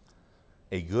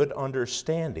 A good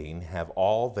understanding have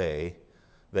all they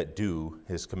that do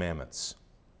his commandments.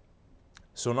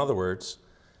 So in other words,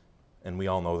 and we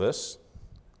all know this,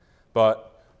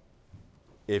 but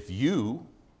if you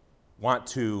want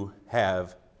to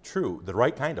have the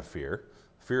right kind of fear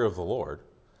of the Lord,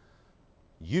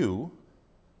 and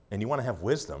you want to have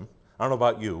wisdom, I don't know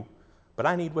about you, but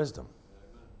I need wisdom.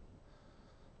 Amen.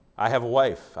 I have a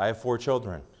wife. I have 4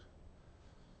 children.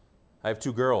 I have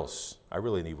 2 girls. I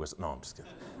really need wisdom. No, I'm just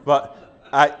kidding. But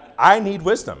I need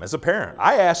wisdom as a parent.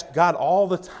 I ask God all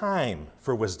the time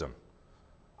for wisdom.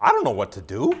 I don't know what to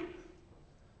do.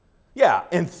 Yeah,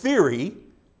 in theory,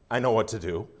 I know what to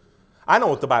do. I know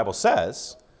what the Bible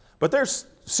says. But there's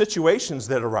situations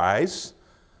that arise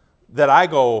that I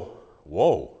go,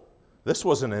 whoa, this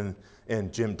wasn't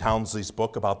in Jim Townsley's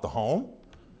book about the home,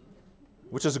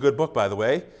 which is a good book, by the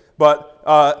way. But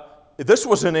this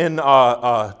wasn't in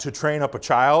To Train Up a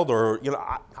Child, or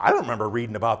I don't remember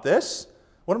reading about this.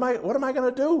 What am I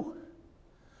going to do?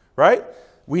 Right?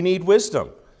 We need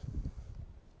wisdom.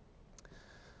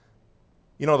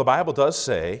 You know, the Bible does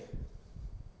say,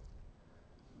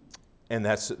 and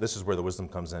this is where the wisdom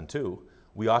comes in too,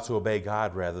 we ought to obey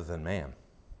God rather than man.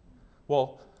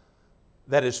 Well,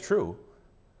 that is true,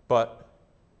 but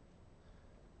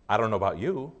I don't know about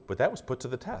you, but that was put to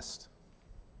the test.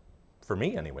 For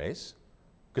me, anyways,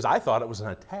 because I thought it was an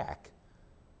attack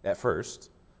at first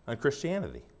on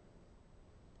Christianity.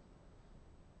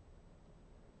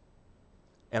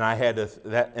 And I had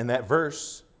that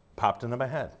verse popped into my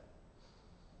head.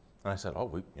 And I said,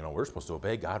 we're supposed to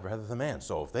obey God rather than man.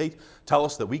 So if they tell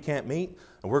us that we can't meet,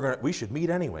 and we should meet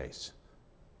anyways.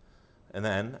 And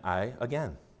then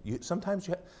sometimes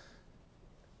you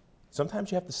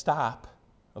have to stop,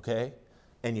 okay?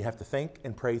 And you have to think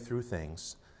and pray through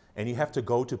things. And you have to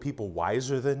go to people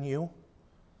wiser than you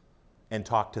and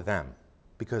talk to them,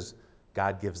 because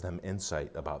God gives them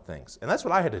insight about things. And that's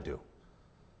what I had to do.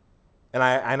 And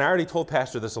I already told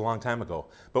Pastor this a long time ago.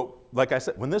 But like I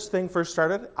said, when this thing first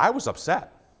started, I was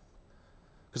upset.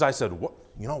 Because I said,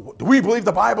 do we believe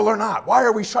the Bible or not? Why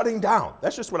are we shutting down?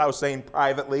 That's just what I was saying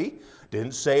privately.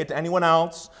 Didn't say it to anyone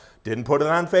else. Didn't put it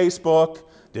on Facebook.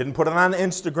 Didn't put it on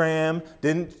Instagram.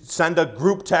 Didn't send a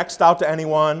group text out to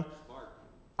anyone.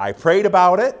 I prayed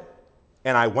about it,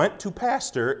 and I went to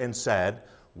Pastor and said,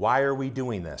 why are we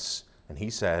doing this? And he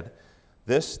said,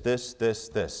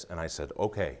 this. And I said,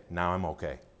 okay, now I'm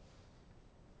okay.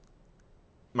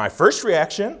 My first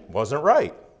reaction wasn't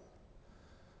right.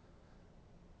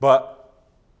 But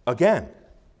again,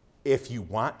 if you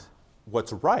want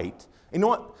what's right, you know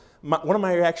what? One of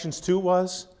my reactions too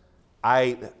was,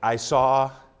 I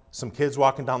saw some kids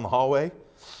walking down the hallway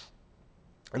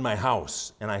in my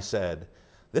house, and I said,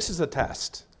 this is a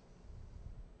test.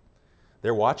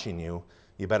 They're watching you.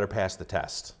 You better pass the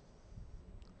test.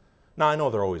 Now, I know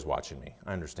they're always watching me.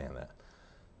 I understand that.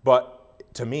 But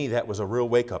to me, that was a real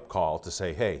wake-up call to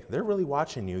say, hey, they're really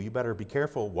watching you. You better be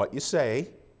careful what you say,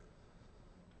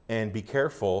 and be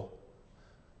careful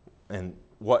in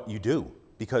what you do,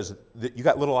 because you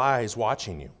got little eyes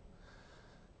watching you.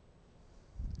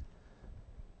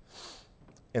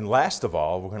 And last of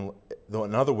all,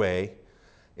 another way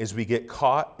is we get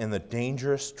caught in the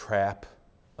dangerous trap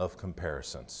of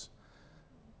comparisons.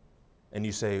 And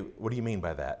you say, what do you mean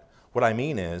by that? What I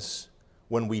mean is,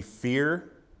 when we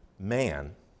fear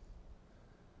man,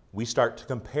 we start to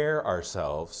compare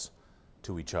ourselves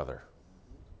to each other.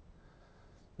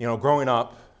 You know, growing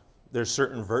up, there's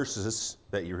certain verses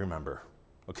that you remember,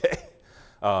 okay?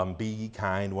 Be ye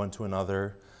kind one to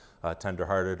another,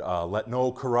 tenderhearted. Let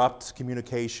no corrupt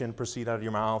communication proceed out of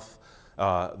your mouth.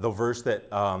 The verse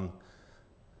that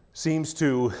seems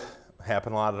to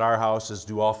happen a lot at our house is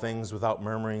do all things without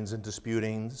murmurings and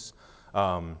disputings.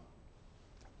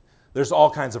 There's all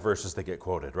kinds of verses that get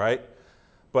quoted, right?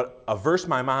 But a verse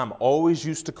my mom always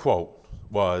used to quote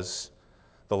was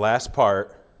the last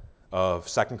part of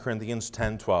 2 Corinthians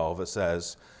 10:12. It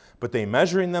says, but they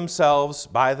measuring themselves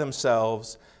by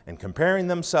themselves and comparing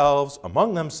themselves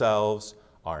among themselves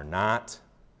are not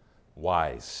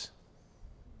wise.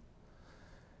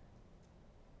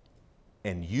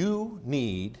 And you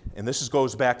need, and this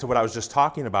goes back to what I was just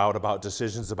talking about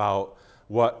decisions about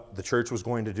what the church was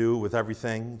going to do with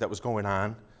everything that was going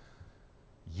on.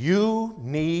 You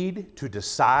need to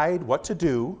decide what to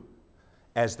do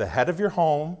as the head of your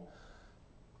home,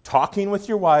 talking with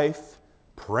your wife,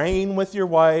 praying with your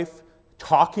wife,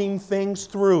 talking things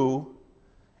through,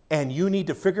 and you need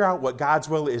to figure out what God's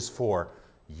will is for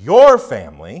your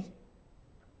family,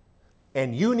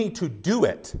 and you need to do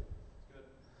it.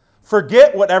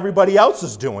 Forget what everybody else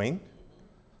is doing.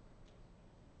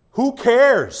 Who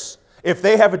cares if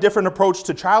they have a different approach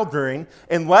to child-rearing,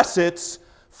 unless it's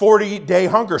 40-day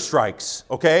hunger strikes,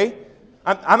 okay?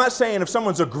 I'm not saying if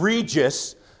someone's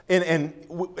egregious, and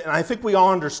I think we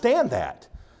all understand that,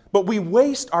 but we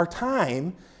waste our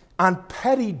time on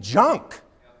petty junk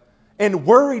and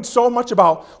worried so much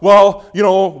about, well, you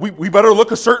know, we better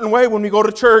look a certain way when we go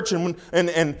to church, and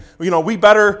you know, we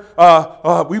better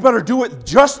do it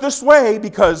just this way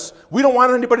because we don't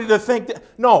want anybody to think that.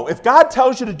 No, if God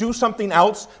tells you to do something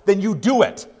else, then you do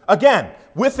it. Again,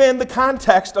 within the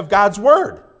context of God's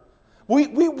Word.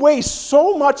 We waste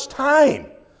so much time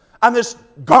on this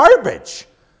garbage.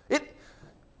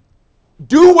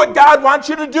 Do what God wants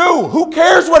you to do. Who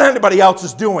cares what anybody else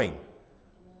is doing?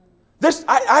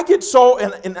 I get so,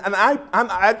 and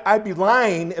I'd be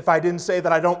lying if I didn't say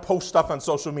that I don't post stuff on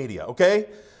social media, okay?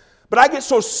 But I get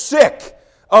so sick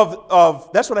of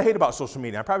that's what I hate about social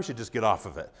media. I probably should just get off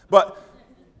of it. But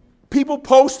people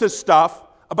post this stuff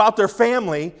about their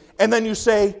family, and then you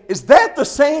say, is that the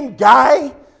same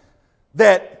guy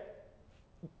that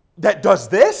does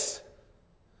this?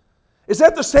 Is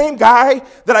that the same guy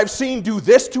that I've seen do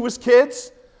this to his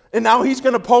kids? And now he's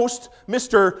going to post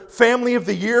Mr. Family of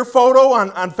the Year photo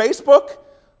on Facebook?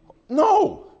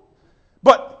 No.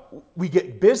 But we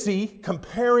get busy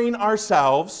comparing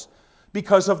ourselves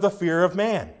because of the fear of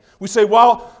man. We say,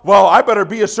 well, I better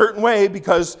be a certain way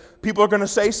because people are going to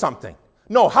say something.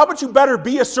 No, how about you better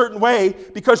be a certain way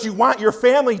because you want your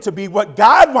family to be what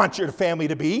God wants your family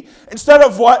to be instead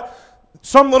of what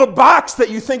some little box that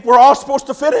you think we're all supposed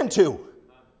to fit into.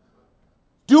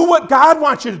 Do what God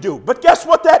wants you to do. But guess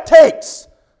what that takes?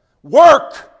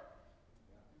 Work.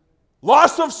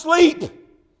 Loss of sleep.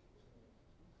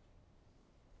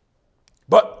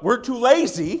 But we're too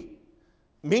lazy,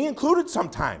 me included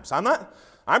sometimes.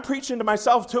 I'm preaching to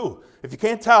myself too. If you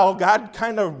can't tell, God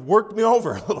kind of worked me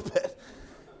over a little bit.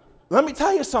 Let me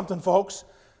tell you something, folks.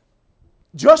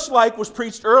 Just like was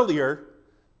preached earlier,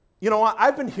 you know,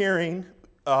 I've been hearing,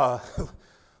 I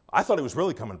thought it was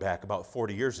really coming back about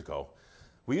 40 years ago.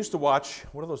 We used to watch,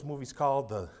 what are those movies called?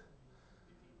 The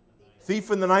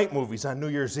Thief in the Night movies on New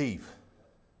Year's Eve.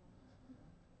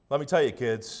 Let me tell you,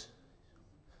 kids,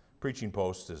 preaching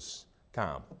post is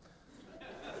calm.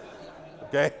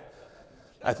 Okay?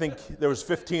 I think there was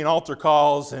 15 altar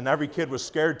calls and every kid was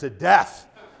scared to death.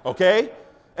 Okay?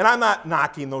 And I'm not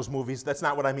knocking those movies. That's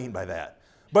not what I mean by that.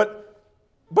 But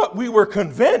we were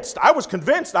convinced. I was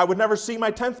convinced I would never see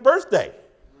my 10th birthday.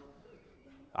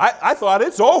 I thought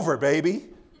it's over, baby.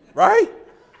 Right?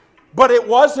 But it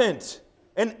wasn't.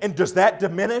 And does that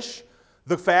diminish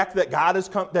the fact that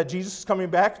that Jesus is coming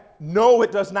back? No,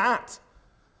 it does not.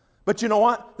 But you know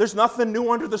what? There's nothing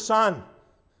new under the sun.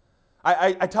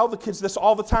 I tell the kids this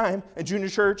all the time in junior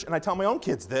church, and I tell my own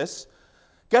kids this.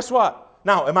 Guess what?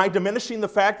 Now, am I diminishing the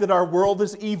fact that our world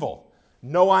is evil?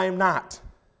 No, I am not.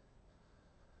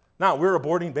 Now, we're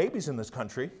aborting babies in this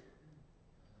country.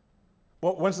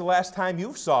 Well, when's the last time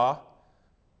you saw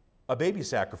a baby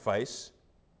sacrifice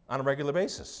on a regular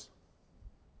basis?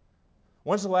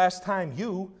 When's the last time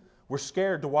you were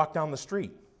scared to walk down the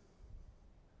street?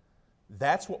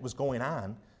 That's what was going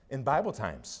on in Bible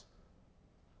times.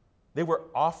 They were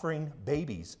offering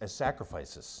babies as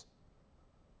sacrifices.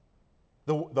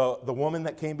 The woman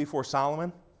that came before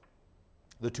Solomon,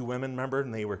 the two women, remember,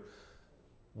 and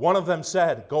one of them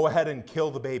said, go ahead and kill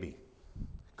the baby.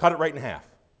 Cut it right in half.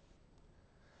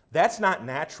 That's not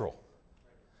natural.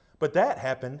 But that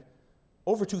happened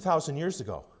over 2,000 years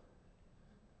ago.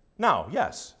 Now,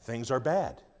 yes, things are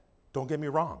bad. Don't get me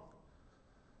wrong.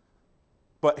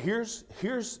 But here's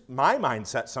my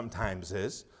mindset sometimes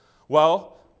is,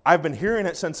 well, I've been hearing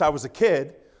it since I was a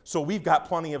kid, so we've got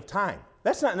plenty of time.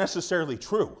 That's not necessarily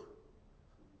true.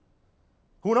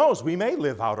 Who knows? We may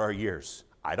live out our years.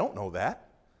 I don't know that.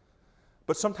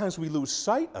 But sometimes we lose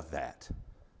sight of that.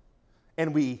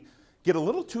 And we get a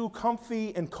little too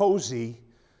comfy and cozy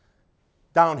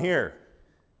down here,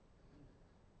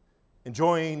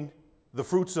 enjoying the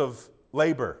fruits of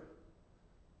labor.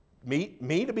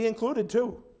 Me to be included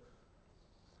too.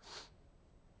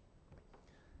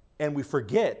 And we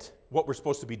forget what we're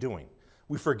supposed to be doing.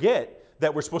 We forget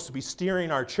that we're supposed to be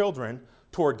steering our children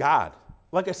toward God.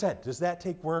 Like I said, does that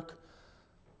take work?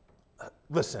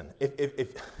 Listen,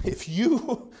 if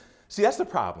you, see, that's the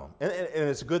problem. And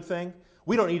it's a good thing.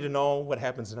 We don't need to know what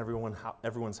happens in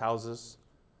everyone's houses.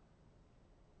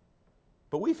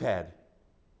 But we've had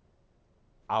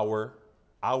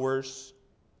hours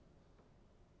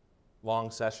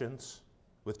long sessions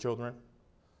with children.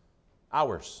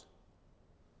 Hours.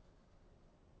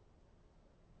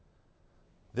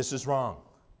 This is wrong.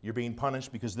 You're being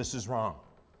punished because this is wrong.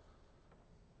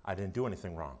 I didn't do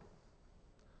anything wrong.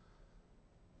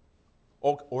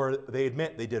 Or they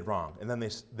admit they did wrong, and then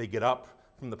they get up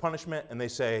from the punishment and they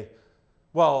say,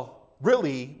 well,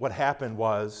 really what happened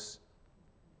was,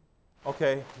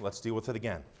 okay, let's deal with it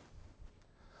again.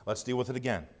 Let's deal with it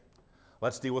again.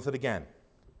 Let's deal with it again.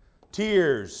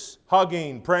 Tears,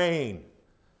 hugging, praying.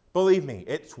 Believe me,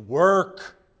 it's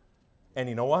work. And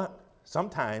you know what?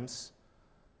 Sometimes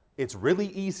it's really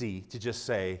easy to just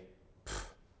say,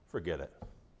 forget it.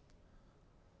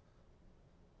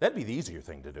 That'd be the easier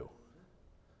thing to do.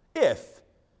 If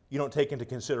you don't take into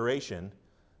consideration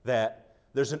that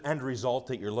there's an end result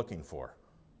that you're looking for.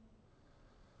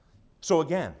 So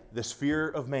again, this fear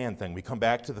of man thing, we come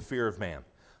back to the fear of man.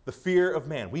 The fear of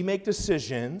man. We make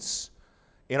decisions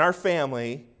in our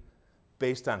family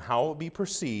based on how it will be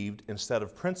perceived instead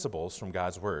of principles from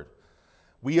God's word.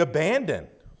 We abandon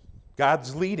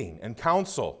God's leading and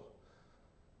counsel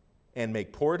and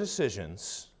make poor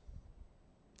decisions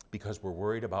because we're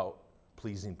worried about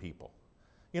pleasing people.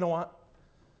 You know what?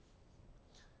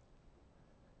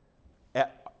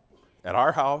 At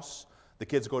our house, the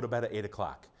kids go to bed at 8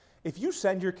 o'clock. If you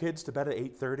send your kids to bed at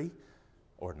 8:30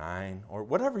 or 9 or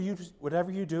whatever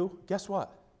you do, guess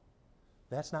what?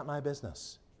 That's not my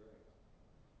business.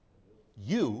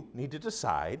 You need to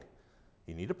decide,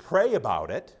 you need to pray about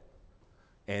it,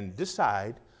 and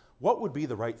decide what would be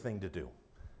the right thing to do.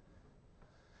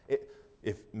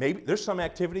 If maybe there's some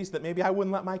activities that maybe I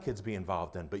wouldn't let my kids be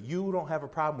involved in, but you don't have a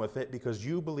problem with it because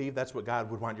you believe that's what God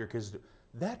would want your kids to do,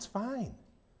 that's fine.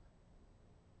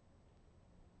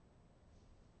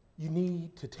 You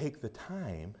need to take the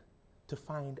time to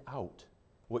find out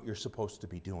what you're supposed to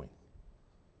be doing.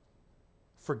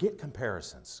 Forget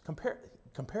comparisons.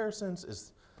 Comparisons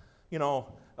is, there's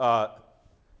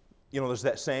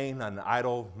that saying, an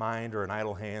idle mind or an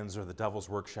idle hands or the devil's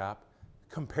workshop.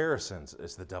 Comparisons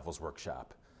is the devil's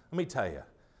workshop. Let me tell you.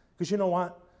 Because you know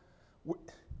what?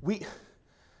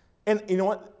 And you know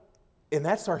what? And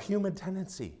that's our human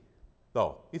tendency,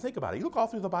 though. You think about it. You look all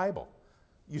through the Bible.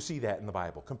 You see that in the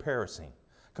Bible.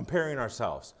 Comparing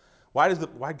ourselves. Why did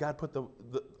God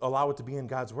allow it to be in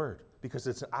God's Word? Because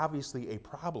it's obviously a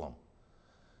problem.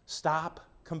 Stop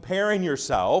comparing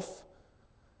yourself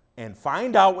and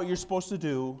find out what you're supposed to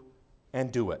do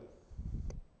and do it.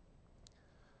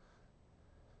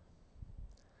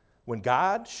 When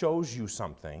God shows you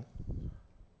something,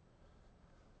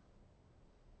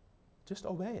 just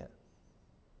obey it.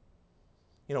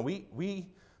 You know, we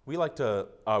like to,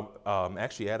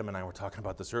 actually Adam and I were talking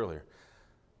about this earlier.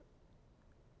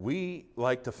 We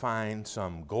like to find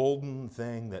some golden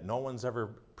thing that no one's ever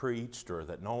preached or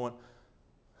that no one...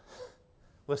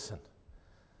 Listen,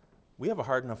 we have a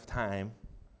hard enough time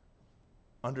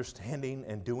understanding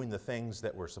and doing the things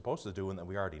that we're supposed to do and that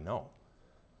we already know.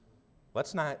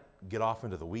 Let's not get off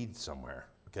into the weeds somewhere,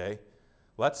 okay?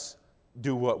 Let's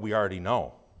do what we already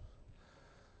know.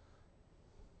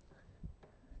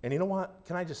 And you know what?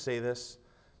 Can I just say this?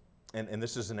 And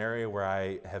this is an area where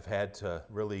I have had to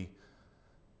really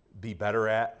be better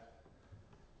at.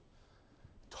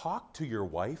 Talk to your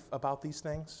wife about these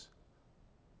things.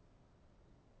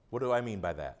 What do I mean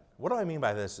by that? What do I mean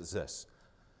by this is this.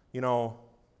 You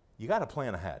got to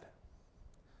plan ahead.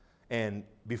 And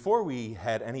before we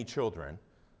had any children,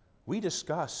 we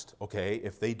discussed, okay,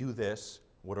 if they do this,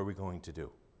 what are we going to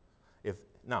do?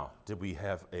 Now, did we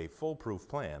have a foolproof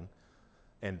plan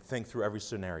and think through every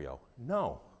scenario?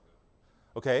 No.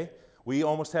 Okay? We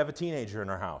almost have a teenager in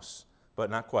our house, but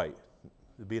not quite.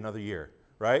 It'll be another year,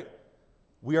 right?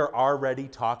 We are already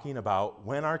talking about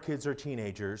when our kids are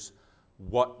teenagers,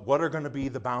 what are going to be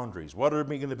the boundaries? What are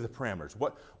going to be the parameters?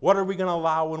 What are we going to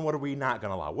allow and what are we not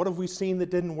going to allow? What have we seen that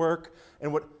didn't work?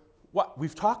 And what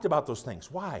we've talked about those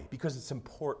things. Why? Because it's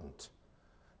important.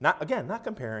 Not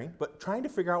comparing, but trying to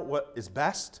figure out what is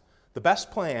best, the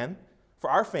best plan for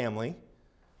our family,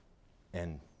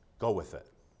 and go with it.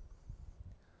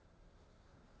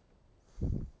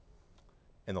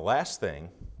 And the last thing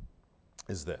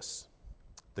is this,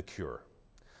 the cure.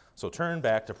 So turn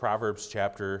back to Proverbs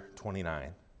chapter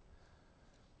 29.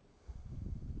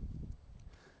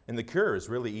 And the cure is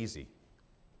really easy.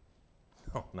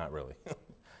 No, not really.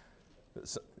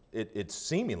 It's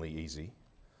seemingly easy.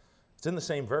 It's in the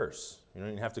same verse. You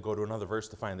don't even have to go to another verse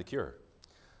to find the cure.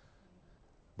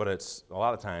 But a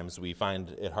lot of times we find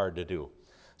it hard to do. It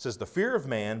says, the fear of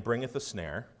man bringeth a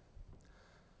snare,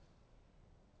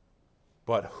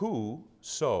 but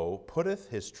whoso putteth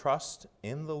his trust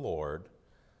in the Lord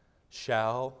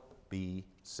shall be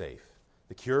safe.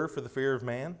 The cure for the fear of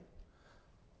man?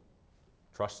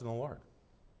 Trust in the Lord.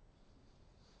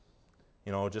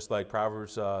 Just like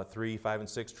Proverbs 3, 5, and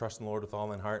 6, trust in the Lord with all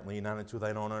thine heart, and lean not into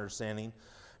thine own understanding.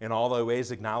 In all thy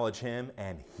ways acknowledge him,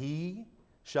 and he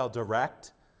shall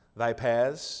direct thy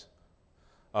paths.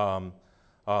 There's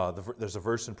a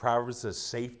verse in Proverbs that says,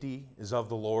 safety is of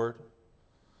the Lord.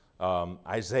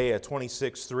 Isaiah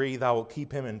 26, 3, thou wilt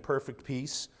keep him in perfect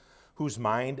peace, whose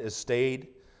mind is stayed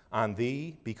on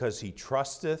thee, because he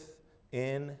trusteth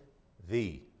in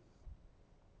thee.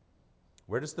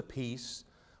 Where does the peace,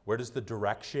 where does the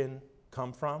direction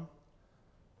come from?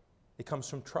 It comes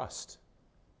from trust.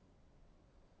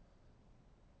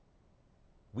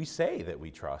 We say that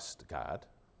we trust God,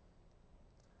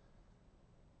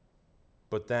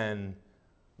 but then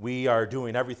we are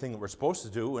doing everything that we're supposed to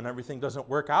do, and everything doesn't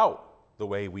work out the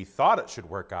way we thought it should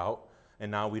work out,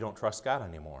 and now we don't trust God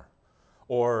anymore.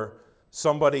 Or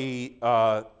somebody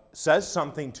says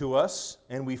something to us,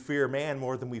 and we fear man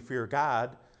more than we fear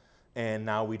God, and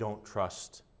now we don't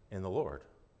trust in the Lord.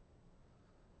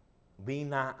 Lean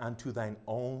not unto thine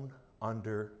own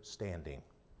understanding.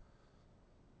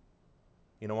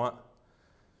 You know what?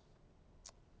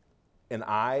 An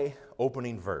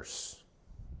eye-opening verse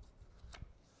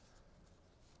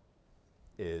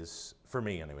is, for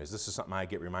me anyways, this is something I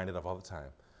get reminded of all the time,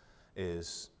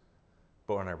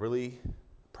 but when I really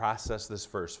process this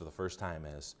verse for the first time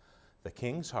is, the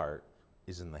king's heart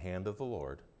is in the hand of the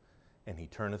Lord, and he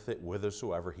turneth it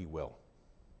whithersoever he will.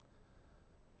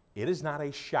 It is not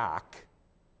a shock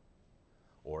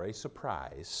or a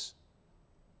surprise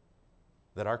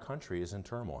that our country is in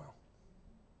turmoil.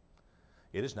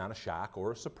 It is not a shock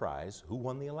or a surprise who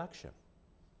won the election.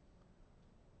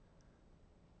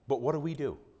 But what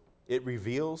do? It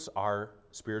reveals our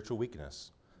spiritual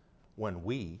weakness when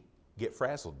we get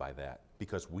frazzled by that,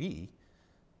 because we,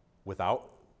 without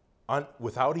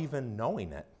even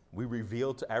knowing it, we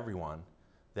reveal to everyone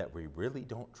that we really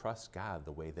don't trust God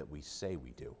the way that we say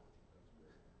we do.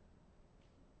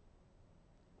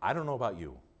 I don't know about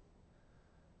you,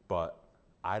 but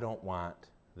I don't want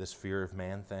this fear of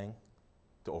man thing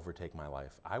to overtake my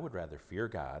life. I would rather fear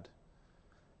God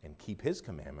and keep his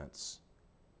commandments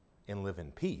and live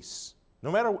in peace.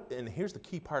 No matter, and here's the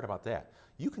key part about that.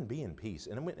 You can be in peace,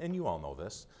 and you all know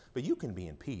this, but you can be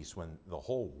in peace when the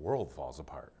whole world falls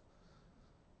apart.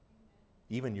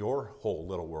 Even your whole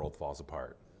little world falls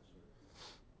apart.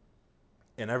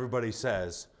 And everybody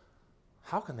says,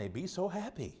 how can they be so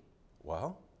happy?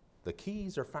 Well, the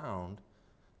keys are found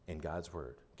in God's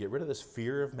word. Get rid of this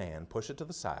fear of man, push it to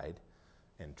the side,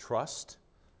 and trust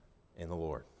in the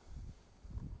Lord.